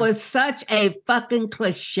 It Yeah. was such a fucking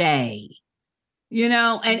cliche. You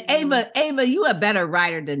know, and Ava, you a better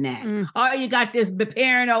writer than that. Mm. Oh, you got this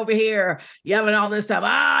parent over here yelling all this stuff.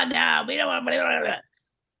 Oh, no, we don't want blah, blah, blah.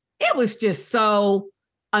 It was just so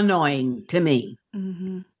annoying to me.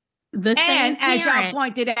 Mm-hmm. The same And as y'all parent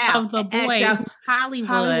pointed out, of the as boy, y'all-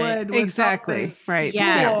 Hollywood was Exactly. helping Right.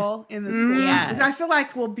 Yeah. school in the school, Yes. which I feel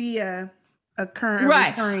like will be a current Right.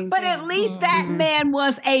 recurring But thing. at least that Mhm. man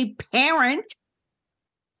was a parent.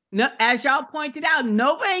 No, as y'all pointed out,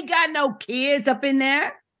 nobody got no kids up in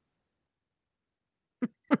there.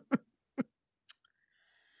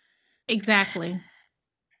 Exactly.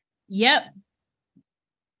 Yep.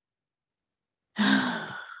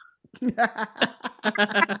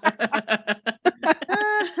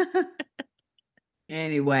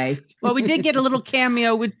 Anyway, Well, we did get a little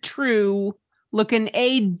cameo with True looking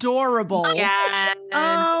adorable. Yeah.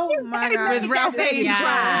 Oh my god, With Ralph this Baby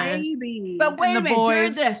cry. baby. but wait And a the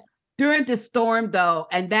minute, boys. during the storm though,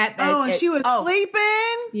 and that and she was oh,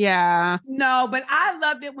 sleeping. Yeah. No, but I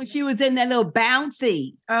loved it when she was in that little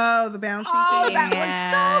bouncy. Oh, the bouncy Oh, thing. that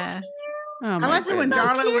Yeah. Oh, I my liked it when so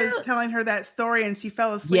goodness. Darla was cute. telling her that story and she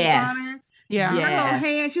fell asleep Yes. on her. Yeah. Her little Yes.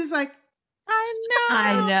 hand, she was like,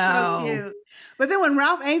 I know. so cute. But then when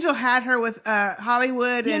Ralph Angel had her with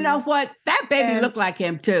Hollywood, You and, know what? That baby and- looked like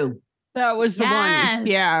him too. That was the Yes. one.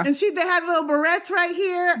 Yeah. and they had little barrettes right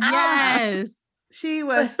here. Oh, Yes. she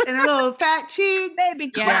was in her little fat cheek.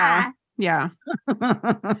 Baby Yeah. Yeah.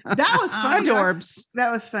 That was funny. Adorbs.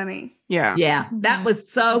 That was funny. Yeah. Yeah, that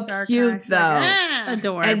was so Dark cute eye. She's though. like, "Ah."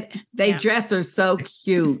 Adore. And they Yeah. dressed her so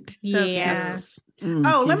cute. Yeah. Yes.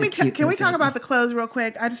 Oh, let she's me a cute can we little talk about baby. the clothes real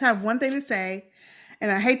quick? I just have one thing to say,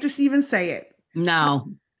 and I hate to even say it.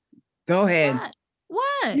 No. Go ahead.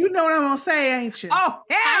 What? You know what I'm gonna say, ain't you? Oh,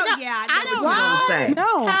 hell don't- yeah. I I know don't what you're know. gonna say.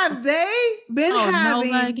 No. Have they been Oh,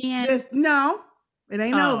 having Nova again? this? No, it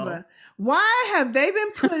ain't Oh. Nova. Why have they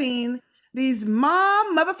been putting these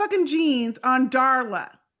mom motherfucking jeans on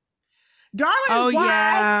Darla? Darla Oh, is why.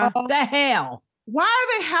 yeah. The hell. Why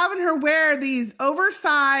are they having her wear these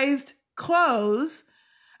oversized clothes?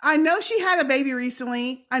 I know she had a baby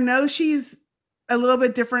recently. I know she's a little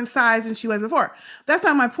bit different size than she was before. That's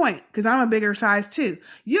not my point because I'm a bigger size too.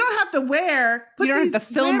 You don't have to put You don't have these to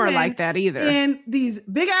film her women like that either. in these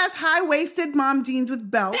big ass high waisted mom jeans with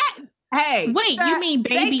belts Hey. Wait, that you mean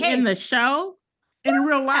baby can't- in the show? in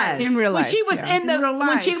real life. In real When life. she was yeah. in the In real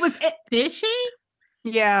when she life. was in, Did she?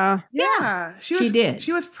 Yeah. Yeah, she did.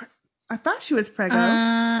 She was. I thought she was pregnant.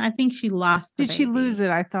 I think she lost. the Did she baby. lose it?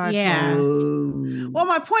 I thought. Yeah. Oh. Well,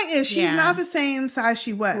 my point is she's Yeah. not the same size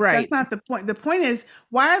she was. Right. That's not the point. The point is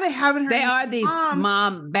why are they having her? They in are these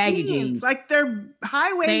mom baggy jeans. Like they're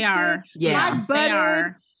high waisted, They are. Yeah. high They butted,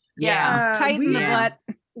 are. yeah. Tight in the weird, butt.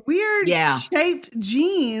 weird Yeah. shaped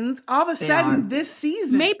jeans. All of a They sudden, are. this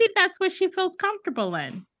season, Maybe that's what she feels comfortable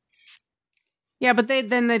in. Yeah, but they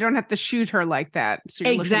don't have to shoot her like that. So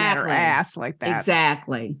you're looking at her Exactly. ass like that.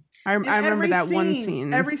 Exactly. I in remember every that one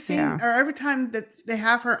scene. Every scene, Yeah. or every time that they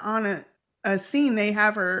have her on a scene, they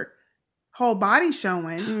have her whole body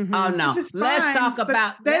showing. Mhm. Oh no. Which is Let's fine, talk but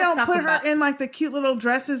about they let's don't talk put about- her in like the cute little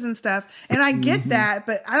dresses and stuff. And I get Mhm. that,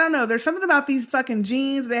 but I don't know. There's something about these fucking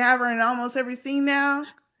jeans. They have her in almost every scene now.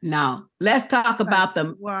 No. Let's talk about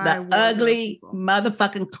why the wardrobe ugly people?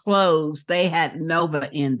 motherfucking clothes they had Nova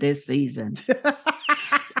in this season.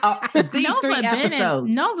 These three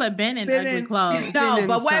episodes. Nova been in Been ugly in- clothes. No, been in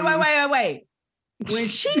but some- wait. When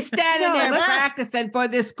she's standing No, there let's- practicing for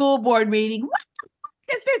this school board meeting, what the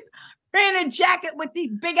fuck is this? Wearing a jacket with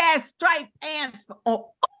these big ass striped pants.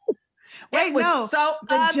 Oh, Wait, it was no. so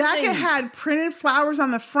The ugly. jacket had printed flowers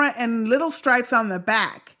on the front and little stripes on the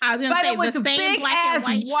back. I was gonna But say it was the a same big black and ass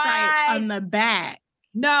white stripe white- on the back.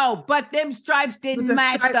 No, but them stripes With didn't the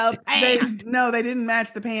match stripe- the pants. they didn't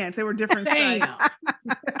match the pants. They were different Damn. stripes.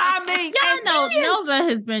 I mean, Y'all and know Nova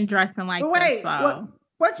has been dressing like But wait, this. So.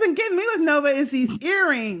 what's been getting me with Nova is these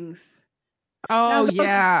earrings. Oh Now, those-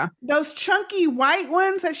 yeah. Those chunky white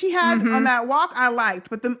ones that she had Mhm. on that walk, I liked.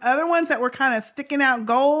 But the other ones that were kind of sticking out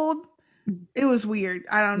gold, it was weird.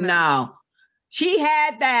 I don't know. no, she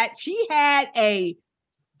had that. She had a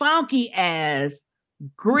funky ass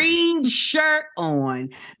green shirt on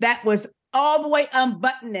that was all the way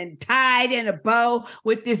unbuttoned and tied in a bow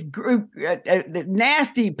with this the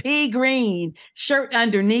nasty pea green shirt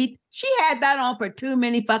underneath. She had that on for too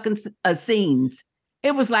many fucking scenes.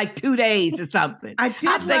 It was like 2 days or something. I did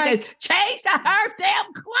I'm thinking, change to her damn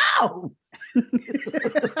clothes.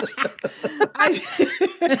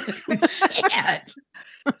 Shit.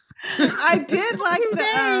 I did like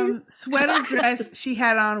the sweater dress she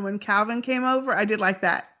had on when Calvin came over. I did like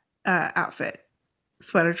that outfit,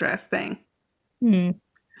 sweater dress thing. Hmm.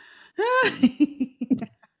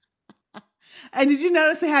 And did you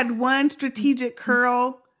notice they had one strategic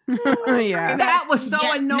curl? Yeah. That was so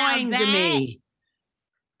Yeah, now annoying to me.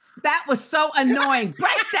 That was so annoying.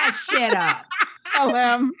 Brush that shit up.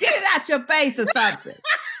 Get it out your face or something.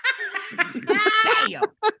 Damn.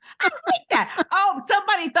 I like that. Oh,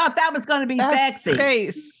 somebody thought that was going to be sexy.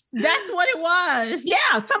 Face. That's what it was.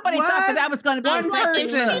 Yeah, somebody thought that was going to be I was like,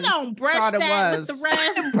 if sexy. she don't brush Thought it that was. with the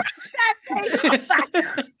rest,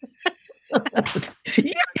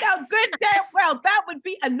 You know good damn well that would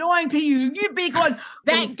be annoying to you. You'd be going,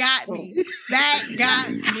 that got me. That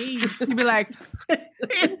got me. You'd be like,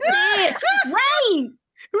 It did. Right.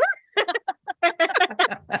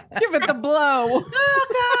 give it the blow.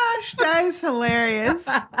 Oh gosh, that is hilarious.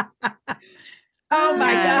 oh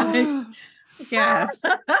my gosh. Yes.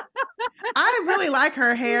 I really like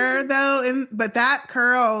her hair though, but that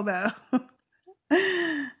curl though.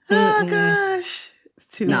 Oh gosh, it's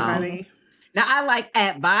too funny. Now I like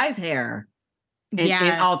Aunt Vi's hair in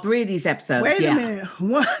all 3 of these episodes. Wait a minute.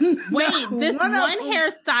 This one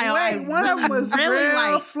hairstyle. Wait, one of them was really real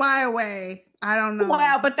like. flyaway. I don't know.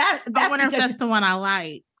 Well, but that's I wonder if because- that's the one I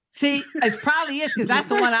like. see, it probably is because that's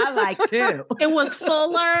the one I like too. It was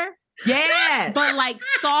fuller, Yeah. but like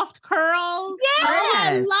soft curls. Yes. Oh,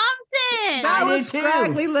 I loved it. that I was did too.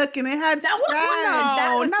 scraggly looking. It had That was scrag.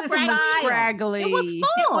 that was not the from style. scraggly. It was full.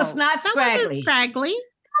 It was not That scraggly. wasn't scraggly.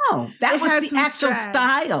 No, that It was had the some actual scrag.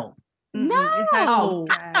 style. It had Oh, some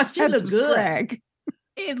I thought scrag. she Had looked some good. scrag.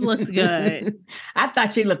 It looked good. I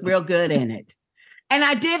thought she looked real good in it. And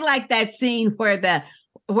I did like that scene where the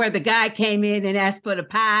guy came in and asked for the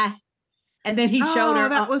pie. And then he showed her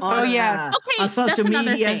that was on, yes. Okay, on social that's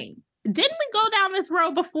another media. thing. Didn't we go down this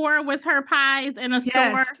road before with her pies in a store?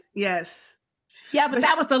 Yes, yes. Yeah, but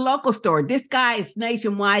that was the local store. This guy is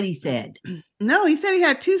nationwide, he said. No, he said he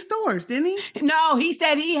had 2 stores, didn't he? No, he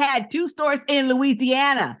said he had 2 stores in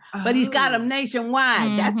Louisiana, but he's got them Oh.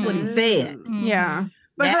 nationwide. That's what he said. Mhm. Yeah.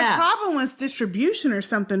 But Yeah. her problem was distribution or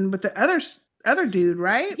something with the other dude,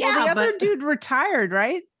 right? Yeah, Well, the other but- dude retired,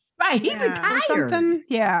 right? Right, he Yeah. Or retired. Or something.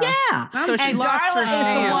 Yeah. Yeah. So she And lost her Darla is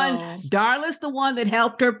the one. chance. Darla's the one that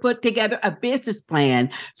helped her put together a business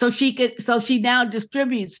plan so she now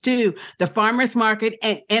distributes to the farmers market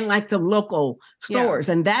and like some local stores.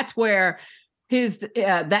 And that's where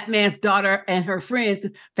that man's daughter and her friends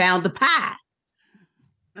found the pie.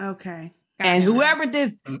 Okay. And whoever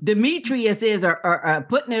this Demetrius is or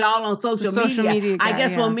putting it all on social media I guy,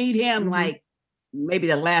 guess yeah. we'll meet him Mhm. like maybe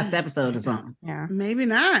the last episode or something. Yeah. Maybe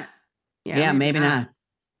not. Yeah, maybe not.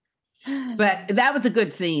 But that was a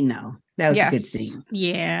good scene, though. That was a good Yes. scene.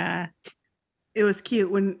 Yeah. It was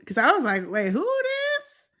cute because I was like, wait, who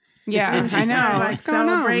this? Yeah, And she I started know. like What's going on?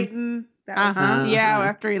 celebrating. That was Uh-huh. Yeah, Uh-huh.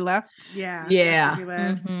 after he left. Yeah. Yeah. after he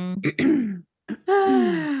left. Mhm.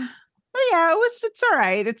 But yeah, it's all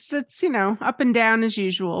right. It's up and down as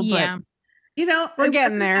usual. Yeah. You know, We're it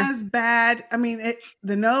getting wasn't there. as bad. I mean,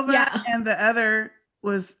 the Nova Yeah. and the other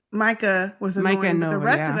was Micah was Micah annoying, and but the Nova,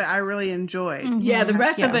 rest yeah. of it I really enjoyed. Yeah, the Mhm.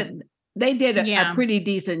 rest of Yeah. it, they did a Yeah. pretty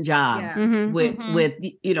decent job Yeah. Mhm. with Mhm.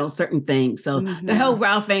 with certain things. So the Mhm. whole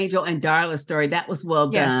Ralph Angel and Darla story, that was well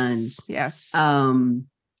Yes. Yes. done.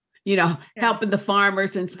 Yeah. Helping the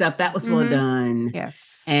farmers and stuff, that was well Mhm. done.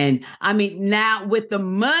 yes. And I mean, now with the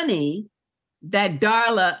money that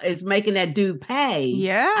Darla is making that dude pay,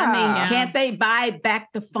 Yeah. I mean, Yeah. can't they buy back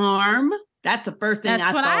the farm? That's the first thing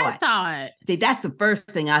That's I what thought. I thought. See, that's the first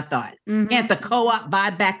thing I thought. Mhm. Can't the co-op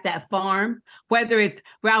buy back that farm, whether it's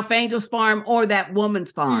Ralph Angel's farm or that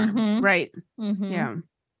woman's farm? Mhm. Right. Mhm. Yeah.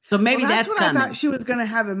 So maybe Well, that's what coming. I thought she was going to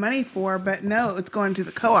have the money for, but no, it's going to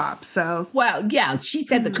the co-op. So Well, yeah, she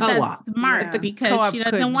said the Mhm. co-op. That's smart Yeah. because Co-op she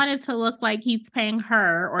doesn't could- want it to look like he's paying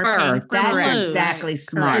her or Her, paying for that's Lou. exactly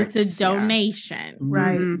smart. It's a donation.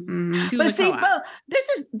 Right. Mhm. To But the see, co-op. this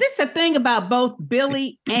is a thing about both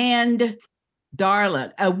Billy and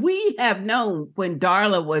Darla. We have known when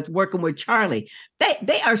Darla was working with Charlie.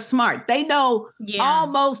 They are smart. They know Yeah.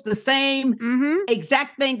 almost the same Mhm.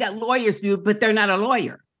 exact thing that lawyers do, but they're not a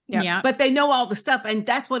lawyer. Yeah. Yeah. But they know all the stuff, and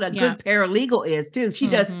that's what a Yeah. good paralegal is too. She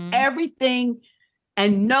does Mhm. everything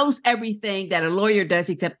and knows everything that a lawyer does,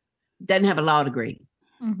 except doesn't have a law degree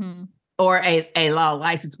Mhm. or a law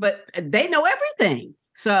license, but they know everything.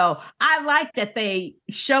 So I like that they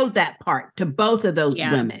showed that part to both of those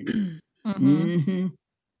women. Mm-hmm.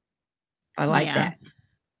 I like that.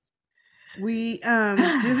 We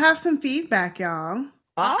do have some feedback, y'all.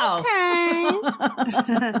 Uh-oh.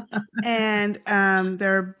 Okay. And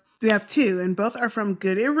we have two, and both are from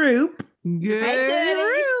Goody Roop. Hey,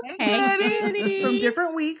 Goody. From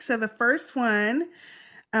different weeks. So the first one,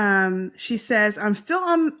 she says, I'm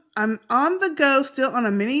on the go, still on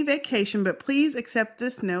a mini vacation, but please accept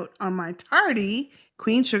this note on my tardy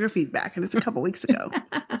Queen Sugar feedback. And it's a couple weeks ago.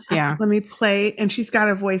 Yeah. Let me play. And she's got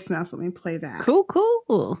a voicemail, so let me play that.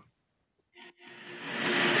 Cool.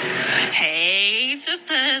 Hey,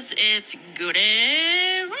 sisters, it's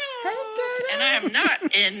Goody Roop. And I am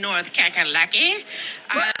not in North Kakalaki.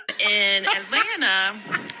 I'm in Atlanta,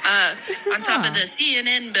 on top of the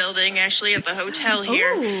CNN building, actually at the hotel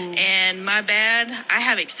here. Ooh. And my bad, I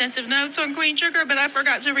have extensive notes on Queen Sugar, but I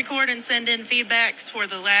forgot to record and send in feedbacks for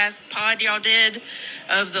the last pod y'all did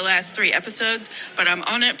of the last 3 episodes. But I'm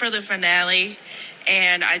on it for the finale.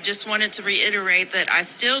 And I just wanted to reiterate that I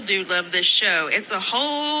still do love this show. It's a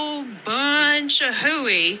whole bunch of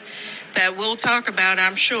hooey that we'll talk about,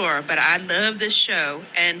 I'm sure. But I love this show,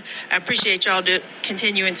 and I appreciate y'all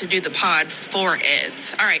continuing to do the pod for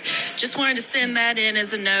it. All right, just wanted to send that in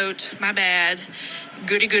as a note. My bad.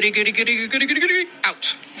 Goody,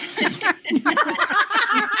 out.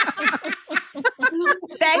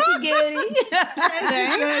 Thank you, Goody.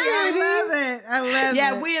 I love it.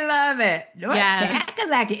 Yeah, we love it. Yes.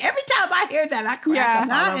 Kakalaki. Every time I hear that, I crack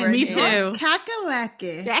up all over me again. too.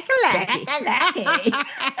 Kakalaki. Kakalaki.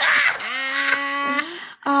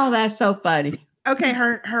 Oh, that's so funny. Okay,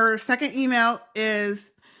 her second email is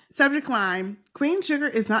subject line, Queen Sugar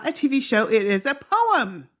is not a TV show, it is a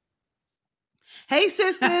poem. Hey,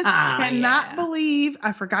 sisters, cannot believe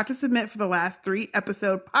I forgot to submit for the last 3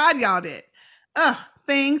 episode pod y'all did.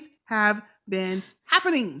 Things have been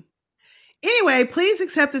happening. Anyway, please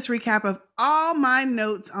accept this recap of all my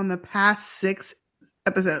notes on the past 6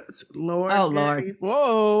 episodes. Lord. Oh, Lord. Dave.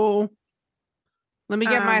 Whoa. Let me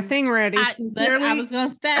get my thing ready. I was going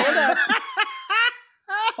to say.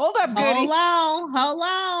 Hold up, Goody. Hold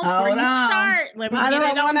on. Before you start, let me I get don't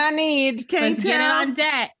it know on. what I need. Let's get it on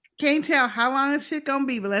deck. Can't tell how long this shit gonna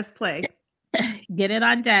be, but let's play. Get it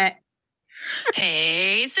on deck.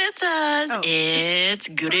 Hey, sisters, it's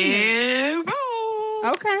Goody Roop.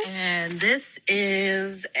 Okay. And this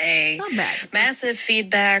is a Not bad. massive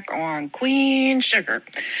feedback on Queen Sugar.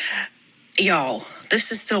 Y'all,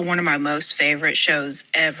 this is still one of my most favorite shows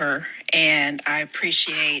ever, and I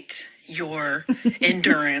appreciate your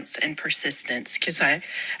endurance and persistence, because I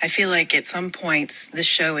feel like at some points this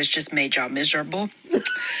show has just made y'all miserable.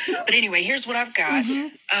 But anyway, here's what I've got.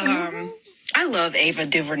 I love Ava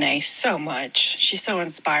DuVernay so much. She's so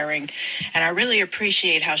inspiring, and I really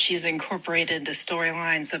appreciate how she's incorporated the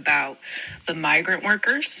storylines about the migrant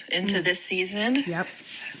workers into this season. Yep.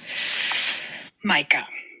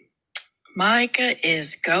 Micah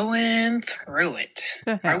is going through it.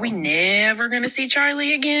 Are we never going to see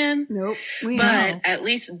Charlie again? Nope. But at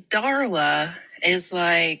least Darla is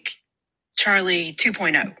like Charlie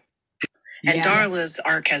 2.0. And Yes. Darla's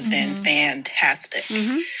arc has been fantastic.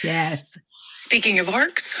 Yes. Speaking of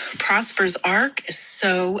arcs, Prosper's arc is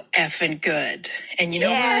so effing good. And you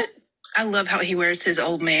know what? I love how he wears his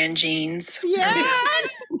old man jeans. Yeah.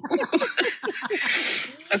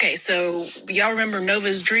 Okay, so y'all remember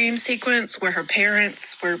Nova's dream sequence where her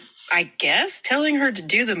parents were, I guess, telling her to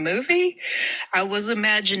do the movie? I was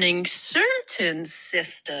imagining certain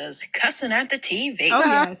sisters cussing at the TV.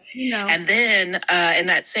 Oh, yes. And then in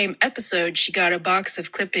that same episode, she got a box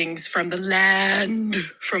of clippings from the land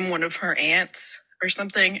from one of her aunts or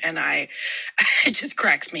something. And it just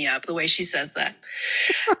cracks me up the way she says that.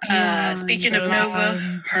 Speaking of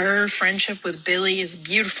Nova, her friendship with Billy is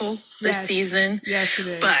beautiful this season. Yes, it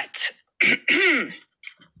is. But,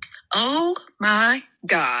 oh my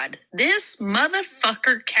God, this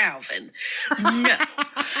motherfucker Calvin. No,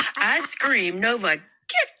 I scream, Nova,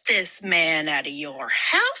 get this man out of your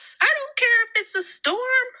house. I don't care if it's a storm.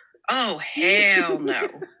 Oh, hell no.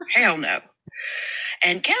 Hell no.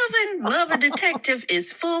 And Calvin, Lover Detective,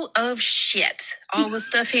 is full of shit. All the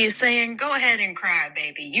stuff he is saying, go ahead and cry,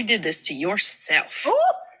 baby. You did this to yourself.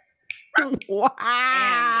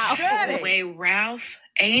 Wow. And the way Ralph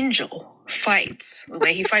Angel fights, the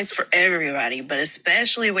way he fights for everybody, but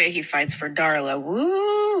especially the way he fights for Darla.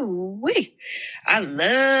 Woo-wee. I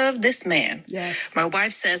love this man. Yes. My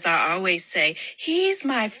wife says I always say, he's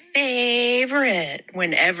my favorite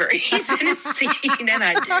whenever he's in a scene, and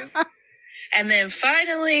I do. And then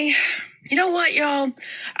finally, you know what, y'all?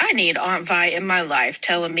 I need Aunt Vi in my life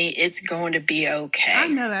telling me it's going to be okay. I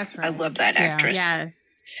know that's right. I love that actress. Yes.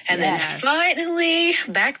 And Yes. then finally,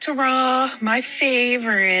 back to Raw, my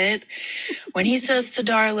favorite, when he says to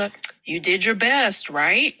Darla, "You did your best,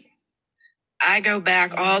 right?" I go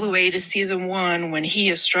back all the way to season 1 when he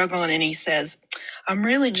is struggling and he says, "I'm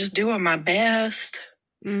really just doing my best."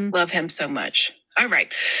 Love him so much. All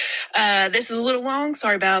right. This is a little long.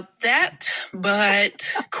 Sorry about that.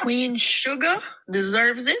 But Queen Sugar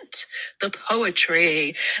deserves it. The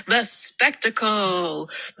poetry, the spectacle,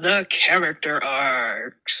 the character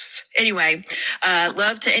arcs. Anyway,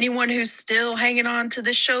 love to anyone who's still hanging on to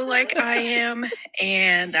this show like I am.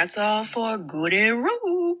 And that's all for Goody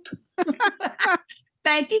Rope.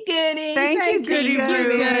 Thank you, Goody. Thank you, Goody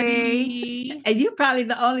Goody. And you're probably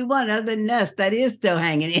the only one other than us that is still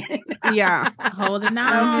hanging in. Yeah. Holding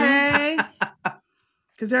on. Okay.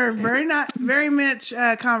 Because there are very much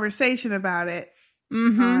conversation about it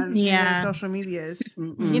on social medias.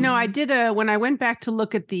 You know, I did when I went back to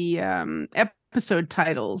look at the episode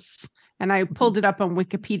titles and I pulled it up on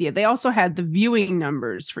Wikipedia. They also had the viewing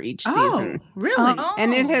numbers for each season. Really?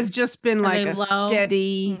 And it has just been like they a low?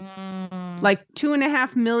 steady, like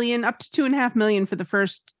 2.5 million, up to 2.5 million for the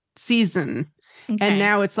first season. Okay. And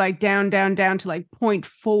now it's like down to like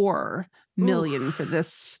 0.4 million for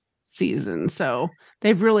this season. So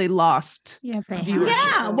they've really lost. Yeah, they viewership.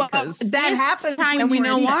 Yeah, well, because that happens time when we you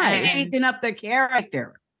know keep why. changing up the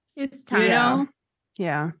character. It's time. You know?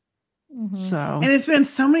 Yeah. Mhm. So And it's been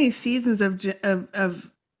so many seasons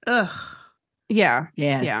of ugh. yeah.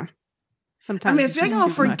 Yes. Yeah. I Sometimes mean, if it's they're just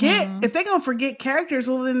gonna too much. forget, much. if they're gonna forget characters,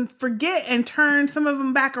 well then forget and turn some of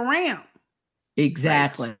them back around.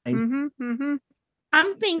 Exactly. Mm-hmm, mm-hmm.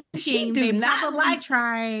 I'm She thinking do they not probably like-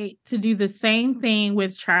 try to do the same thing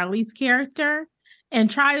with Charlie's character. And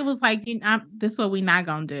Charlie was like, this is what we're not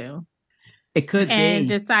going to do. It could And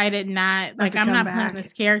be. decided not, like, to I'm come not back. playing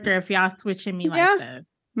this character if y'all switching me Yeah. like this.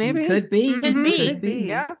 Maybe. It could be. Could be. Could be.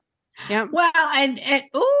 Yeah. Yeah. Well, and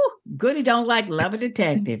Goody don't like Love a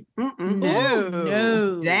Detective. Mm-mm. No.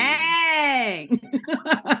 No. Dang.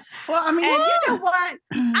 Well, I mean, And you know what?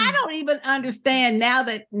 I don't even understand now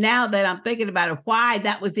that I'm thinking about it, why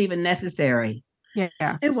that was even necessary. Yeah.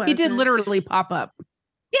 it was. He did literally pop up.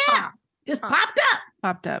 Yeah, just popped up.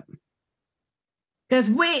 Popped up. Because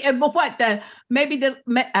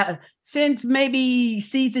since maybe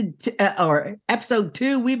season or episode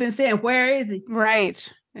 2, we've been saying, where is he?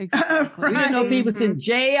 Right. Exactly. We didn't know if he was in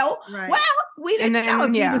jail. Right. Well, we didn't And then, know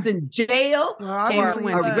if yeah. he was in jail Well, or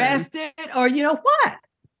obviously he was. arrested or you know what.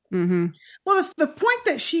 Mm-hmm. Well, it's the point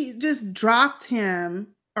that she just dropped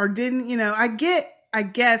him or didn't, I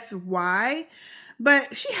guess why,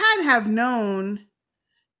 but she had to have known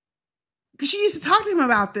because she used to talk to him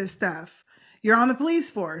about this stuff. You're on the police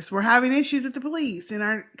force. We're having issues with the police in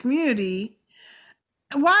our community.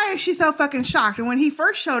 Why is she so fucking shocked? And when he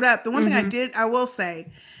first showed up, the one thing I will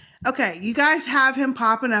say, okay, you guys have him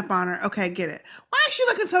popping up on her. Okay, get it. Why is she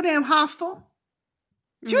looking so damn hostile?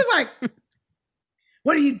 She was like,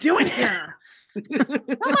 what are you doing here? I'm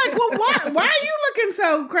like, well, why are you looking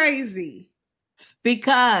so crazy?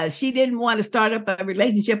 Because she didn't want to start up a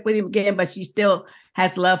relationship with him again, but she still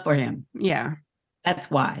has love for him. Yeah.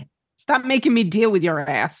 That's why. Stop making me deal with your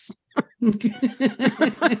ass.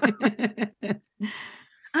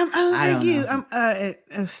 I'm I over don't you. know. It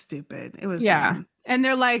was stupid. It was Yeah. dumb. And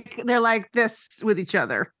they're like this with each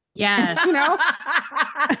other. Yes. You know?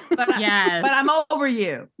 Yes. But I'm over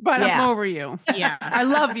you. But Yeah. I'm over you. Yeah. I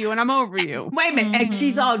love you and I'm over you. Wait a minute. And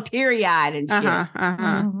she's all teary-eyed and shit. Uh-huh.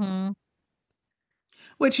 Uh-huh. Mhm.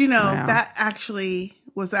 Which, Wow. that actually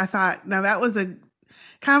was, I thought, now that was a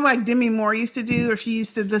kind of like Demi Moore used to do, or she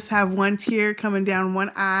used to just have one tear coming down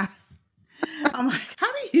one eye. I'm like,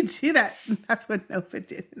 how do you do that? That's what Nova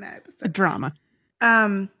did in that A episode. drama.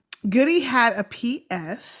 Goody had a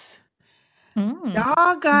PS. Mm.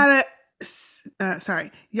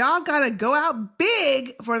 Y'all gotta go out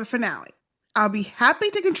big for the finale. I'll be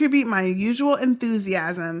happy to contribute my usual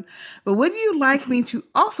enthusiasm, but would you like me to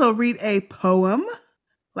also read a poem?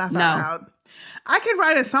 Laugh No. out loud. I could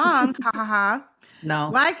write a song, ha ha ha. No.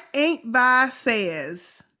 Like Ain't Vi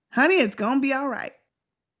says, honey, it's gonna be all right.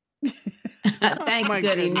 Thanks, my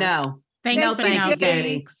Goody. goodness. No. Thanks No, for thank no you,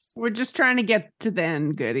 thanks. Goody. We're just trying to get to the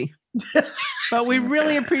end, Goody. But we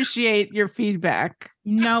really appreciate your feedback.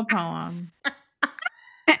 No poem.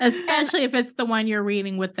 Especially if it's the one you're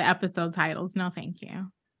reading with the episode titles. No, thank you.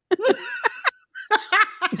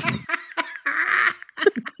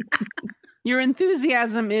 Your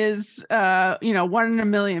enthusiasm is 1 in a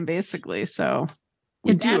million, basically. So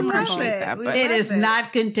We It's do admirable. appreciate that, We but It love is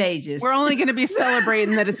not contagious. we're only going to be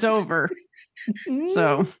celebrating that it's over.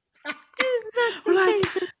 So, We're like,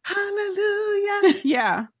 hallelujah.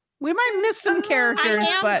 yeah, we might miss some I characters,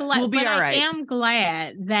 but we'll be all right. I am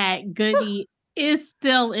glad that Goody is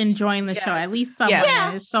still enjoying the show. Yes. At least someone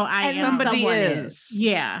Yes. is. So I And am. somebody someone is.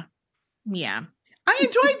 Yeah. Yeah. I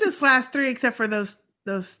enjoyed this last three, except for those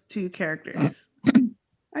two characters.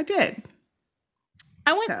 I did.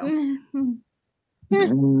 I went. So.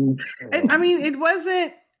 Mm. I mean, it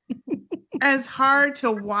wasn't as hard to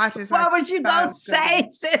watch as I What was you thought going it to was gonna say, be.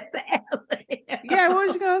 Sister Ellie? Yeah, what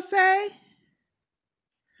was you gonna say?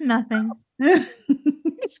 Nothing.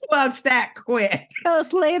 Squelch that quick. Tell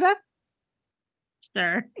us later.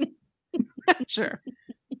 Sure. Sure.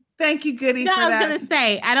 Thank you, Goody, No, for I was that. gonna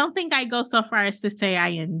say I don't think I go so far as to say I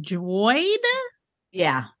enjoyed.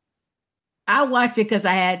 Yeah. I watched it because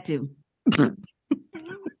I had to.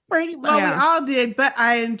 Pretty much. Well, Yeah. we all did, but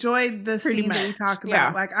I enjoyed the Pretty scene that we much. talked Yeah.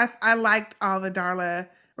 about. Like I liked all the Darla,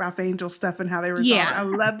 Ralph Angel stuff and how they resolved. Yeah. I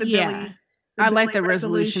love the Yeah. Billy. I like Billy the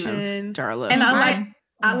resolution resolution. of Darla. And I Mhm. like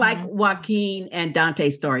I like Joaquin and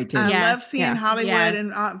Dante's story too. I Yes, love seeing yeah. Hollywood Yes.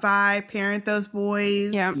 and Aunt Vi parent those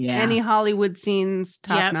boys. Yeah. Yeah. Any Hollywood scenes,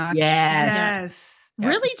 top Yep. notch. Yes. Yes. Yeah.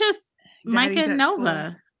 really just Mike Daddy's and at school.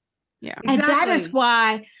 Nova. Yeah. And that is Exactly.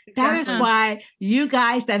 why Exactly. you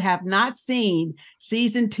guys that have not seen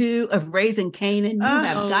season 2 of Raising Canaan, you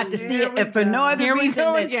have Oh, got to see here it. we And for no go. other Here we reason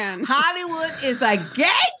go than again. Hollywood is a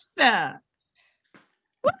gangster.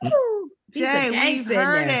 Woo! He's a Jay, we've gangster in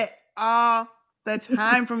heard there. it all the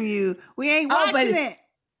time from you. We ain't Oh, but watching it.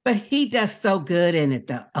 But he does so good in it,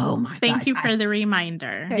 though. Oh my Thank gosh. you for the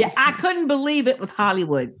reminder. Yeah, I couldn't believe it was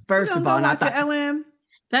Hollywood. First You of gonna all, go and I watch it, thought, LM?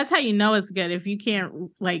 That's how you know it's good if you can't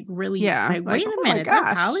like really. Yeah, Like, like, wait a oh my minute, that's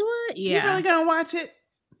gosh. Hollywood. You Yeah. really gonna watch it?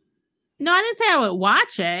 No, I didn't say I would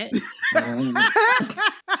watch it.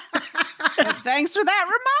 Thanks for that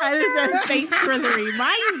I just said thanks for the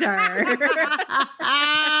reminder.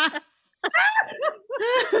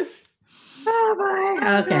 oh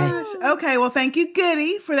my. Okay. Gosh. Okay, well, thank you,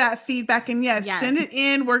 Goody, for that feedback. And yes, Yes. send it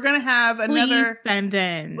in. We're gonna have another. Please send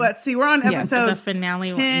in. Let's see, we're on Yes. the episode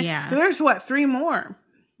finale? 10. Yeah. So there's what, 3 more?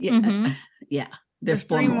 Yeah. Mhm. Yeah. There's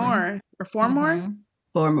four 3 more. Or 4 more? Mhm.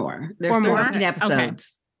 4 more. There's 4 more. 13 Okay.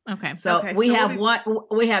 episodes. Okay. So Okay, we so have we'll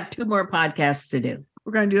we have 2 more podcasts to do.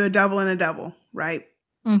 We're gonna do a double and a double, right?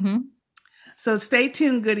 Mm-hmm. So stay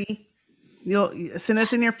tuned, Goody. You'll send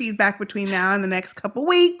us in your feedback between now and the next couple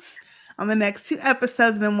weeks on the next 2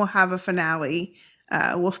 episodes. Then we'll have a finale.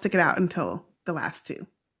 We'll stick it out until the last 2.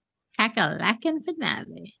 Kakalackin'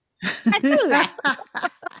 finale.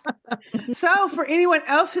 So for anyone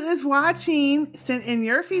else who is watching, send in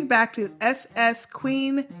your feedback to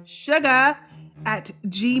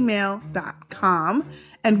ssqueensugar@gmail.com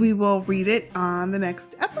and we will read it on the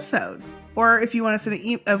next episode. Or if you want to send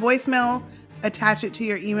a voicemail, attach it to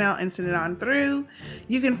your email and send it on through.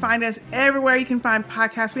 You can find us everywhere you can find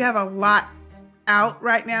podcasts. We have a lot out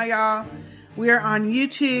right now, y'all. We are on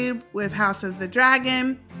YouTube with House of the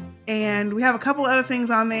Dragon, and we have a couple other things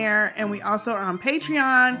on there. And we also are on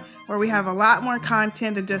Patreon, where we have a lot more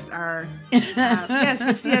content than just our yes, you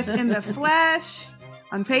can see us in the flesh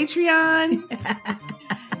on Patreon.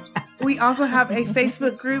 We also have a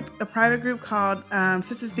Facebook group, a private group called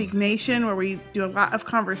Sister Speak Nation, where we do a lot of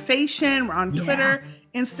conversation. We're on Twitter,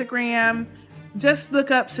 Instagram. Just look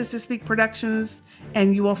up Sister Speak Productions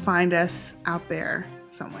and you will find us out there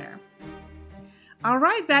somewhere. All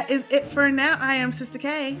right, that is it for now. I am Sister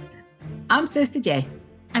K. I'm Sister J.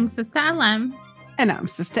 I'm Sister Alem. And I'm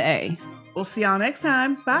Sister A. We'll see y'all next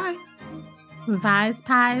time. Bye. Vi's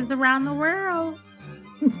pies around the world.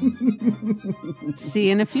 See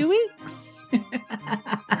you in a few weeks.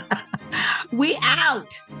 We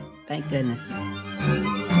out. Thank goodness.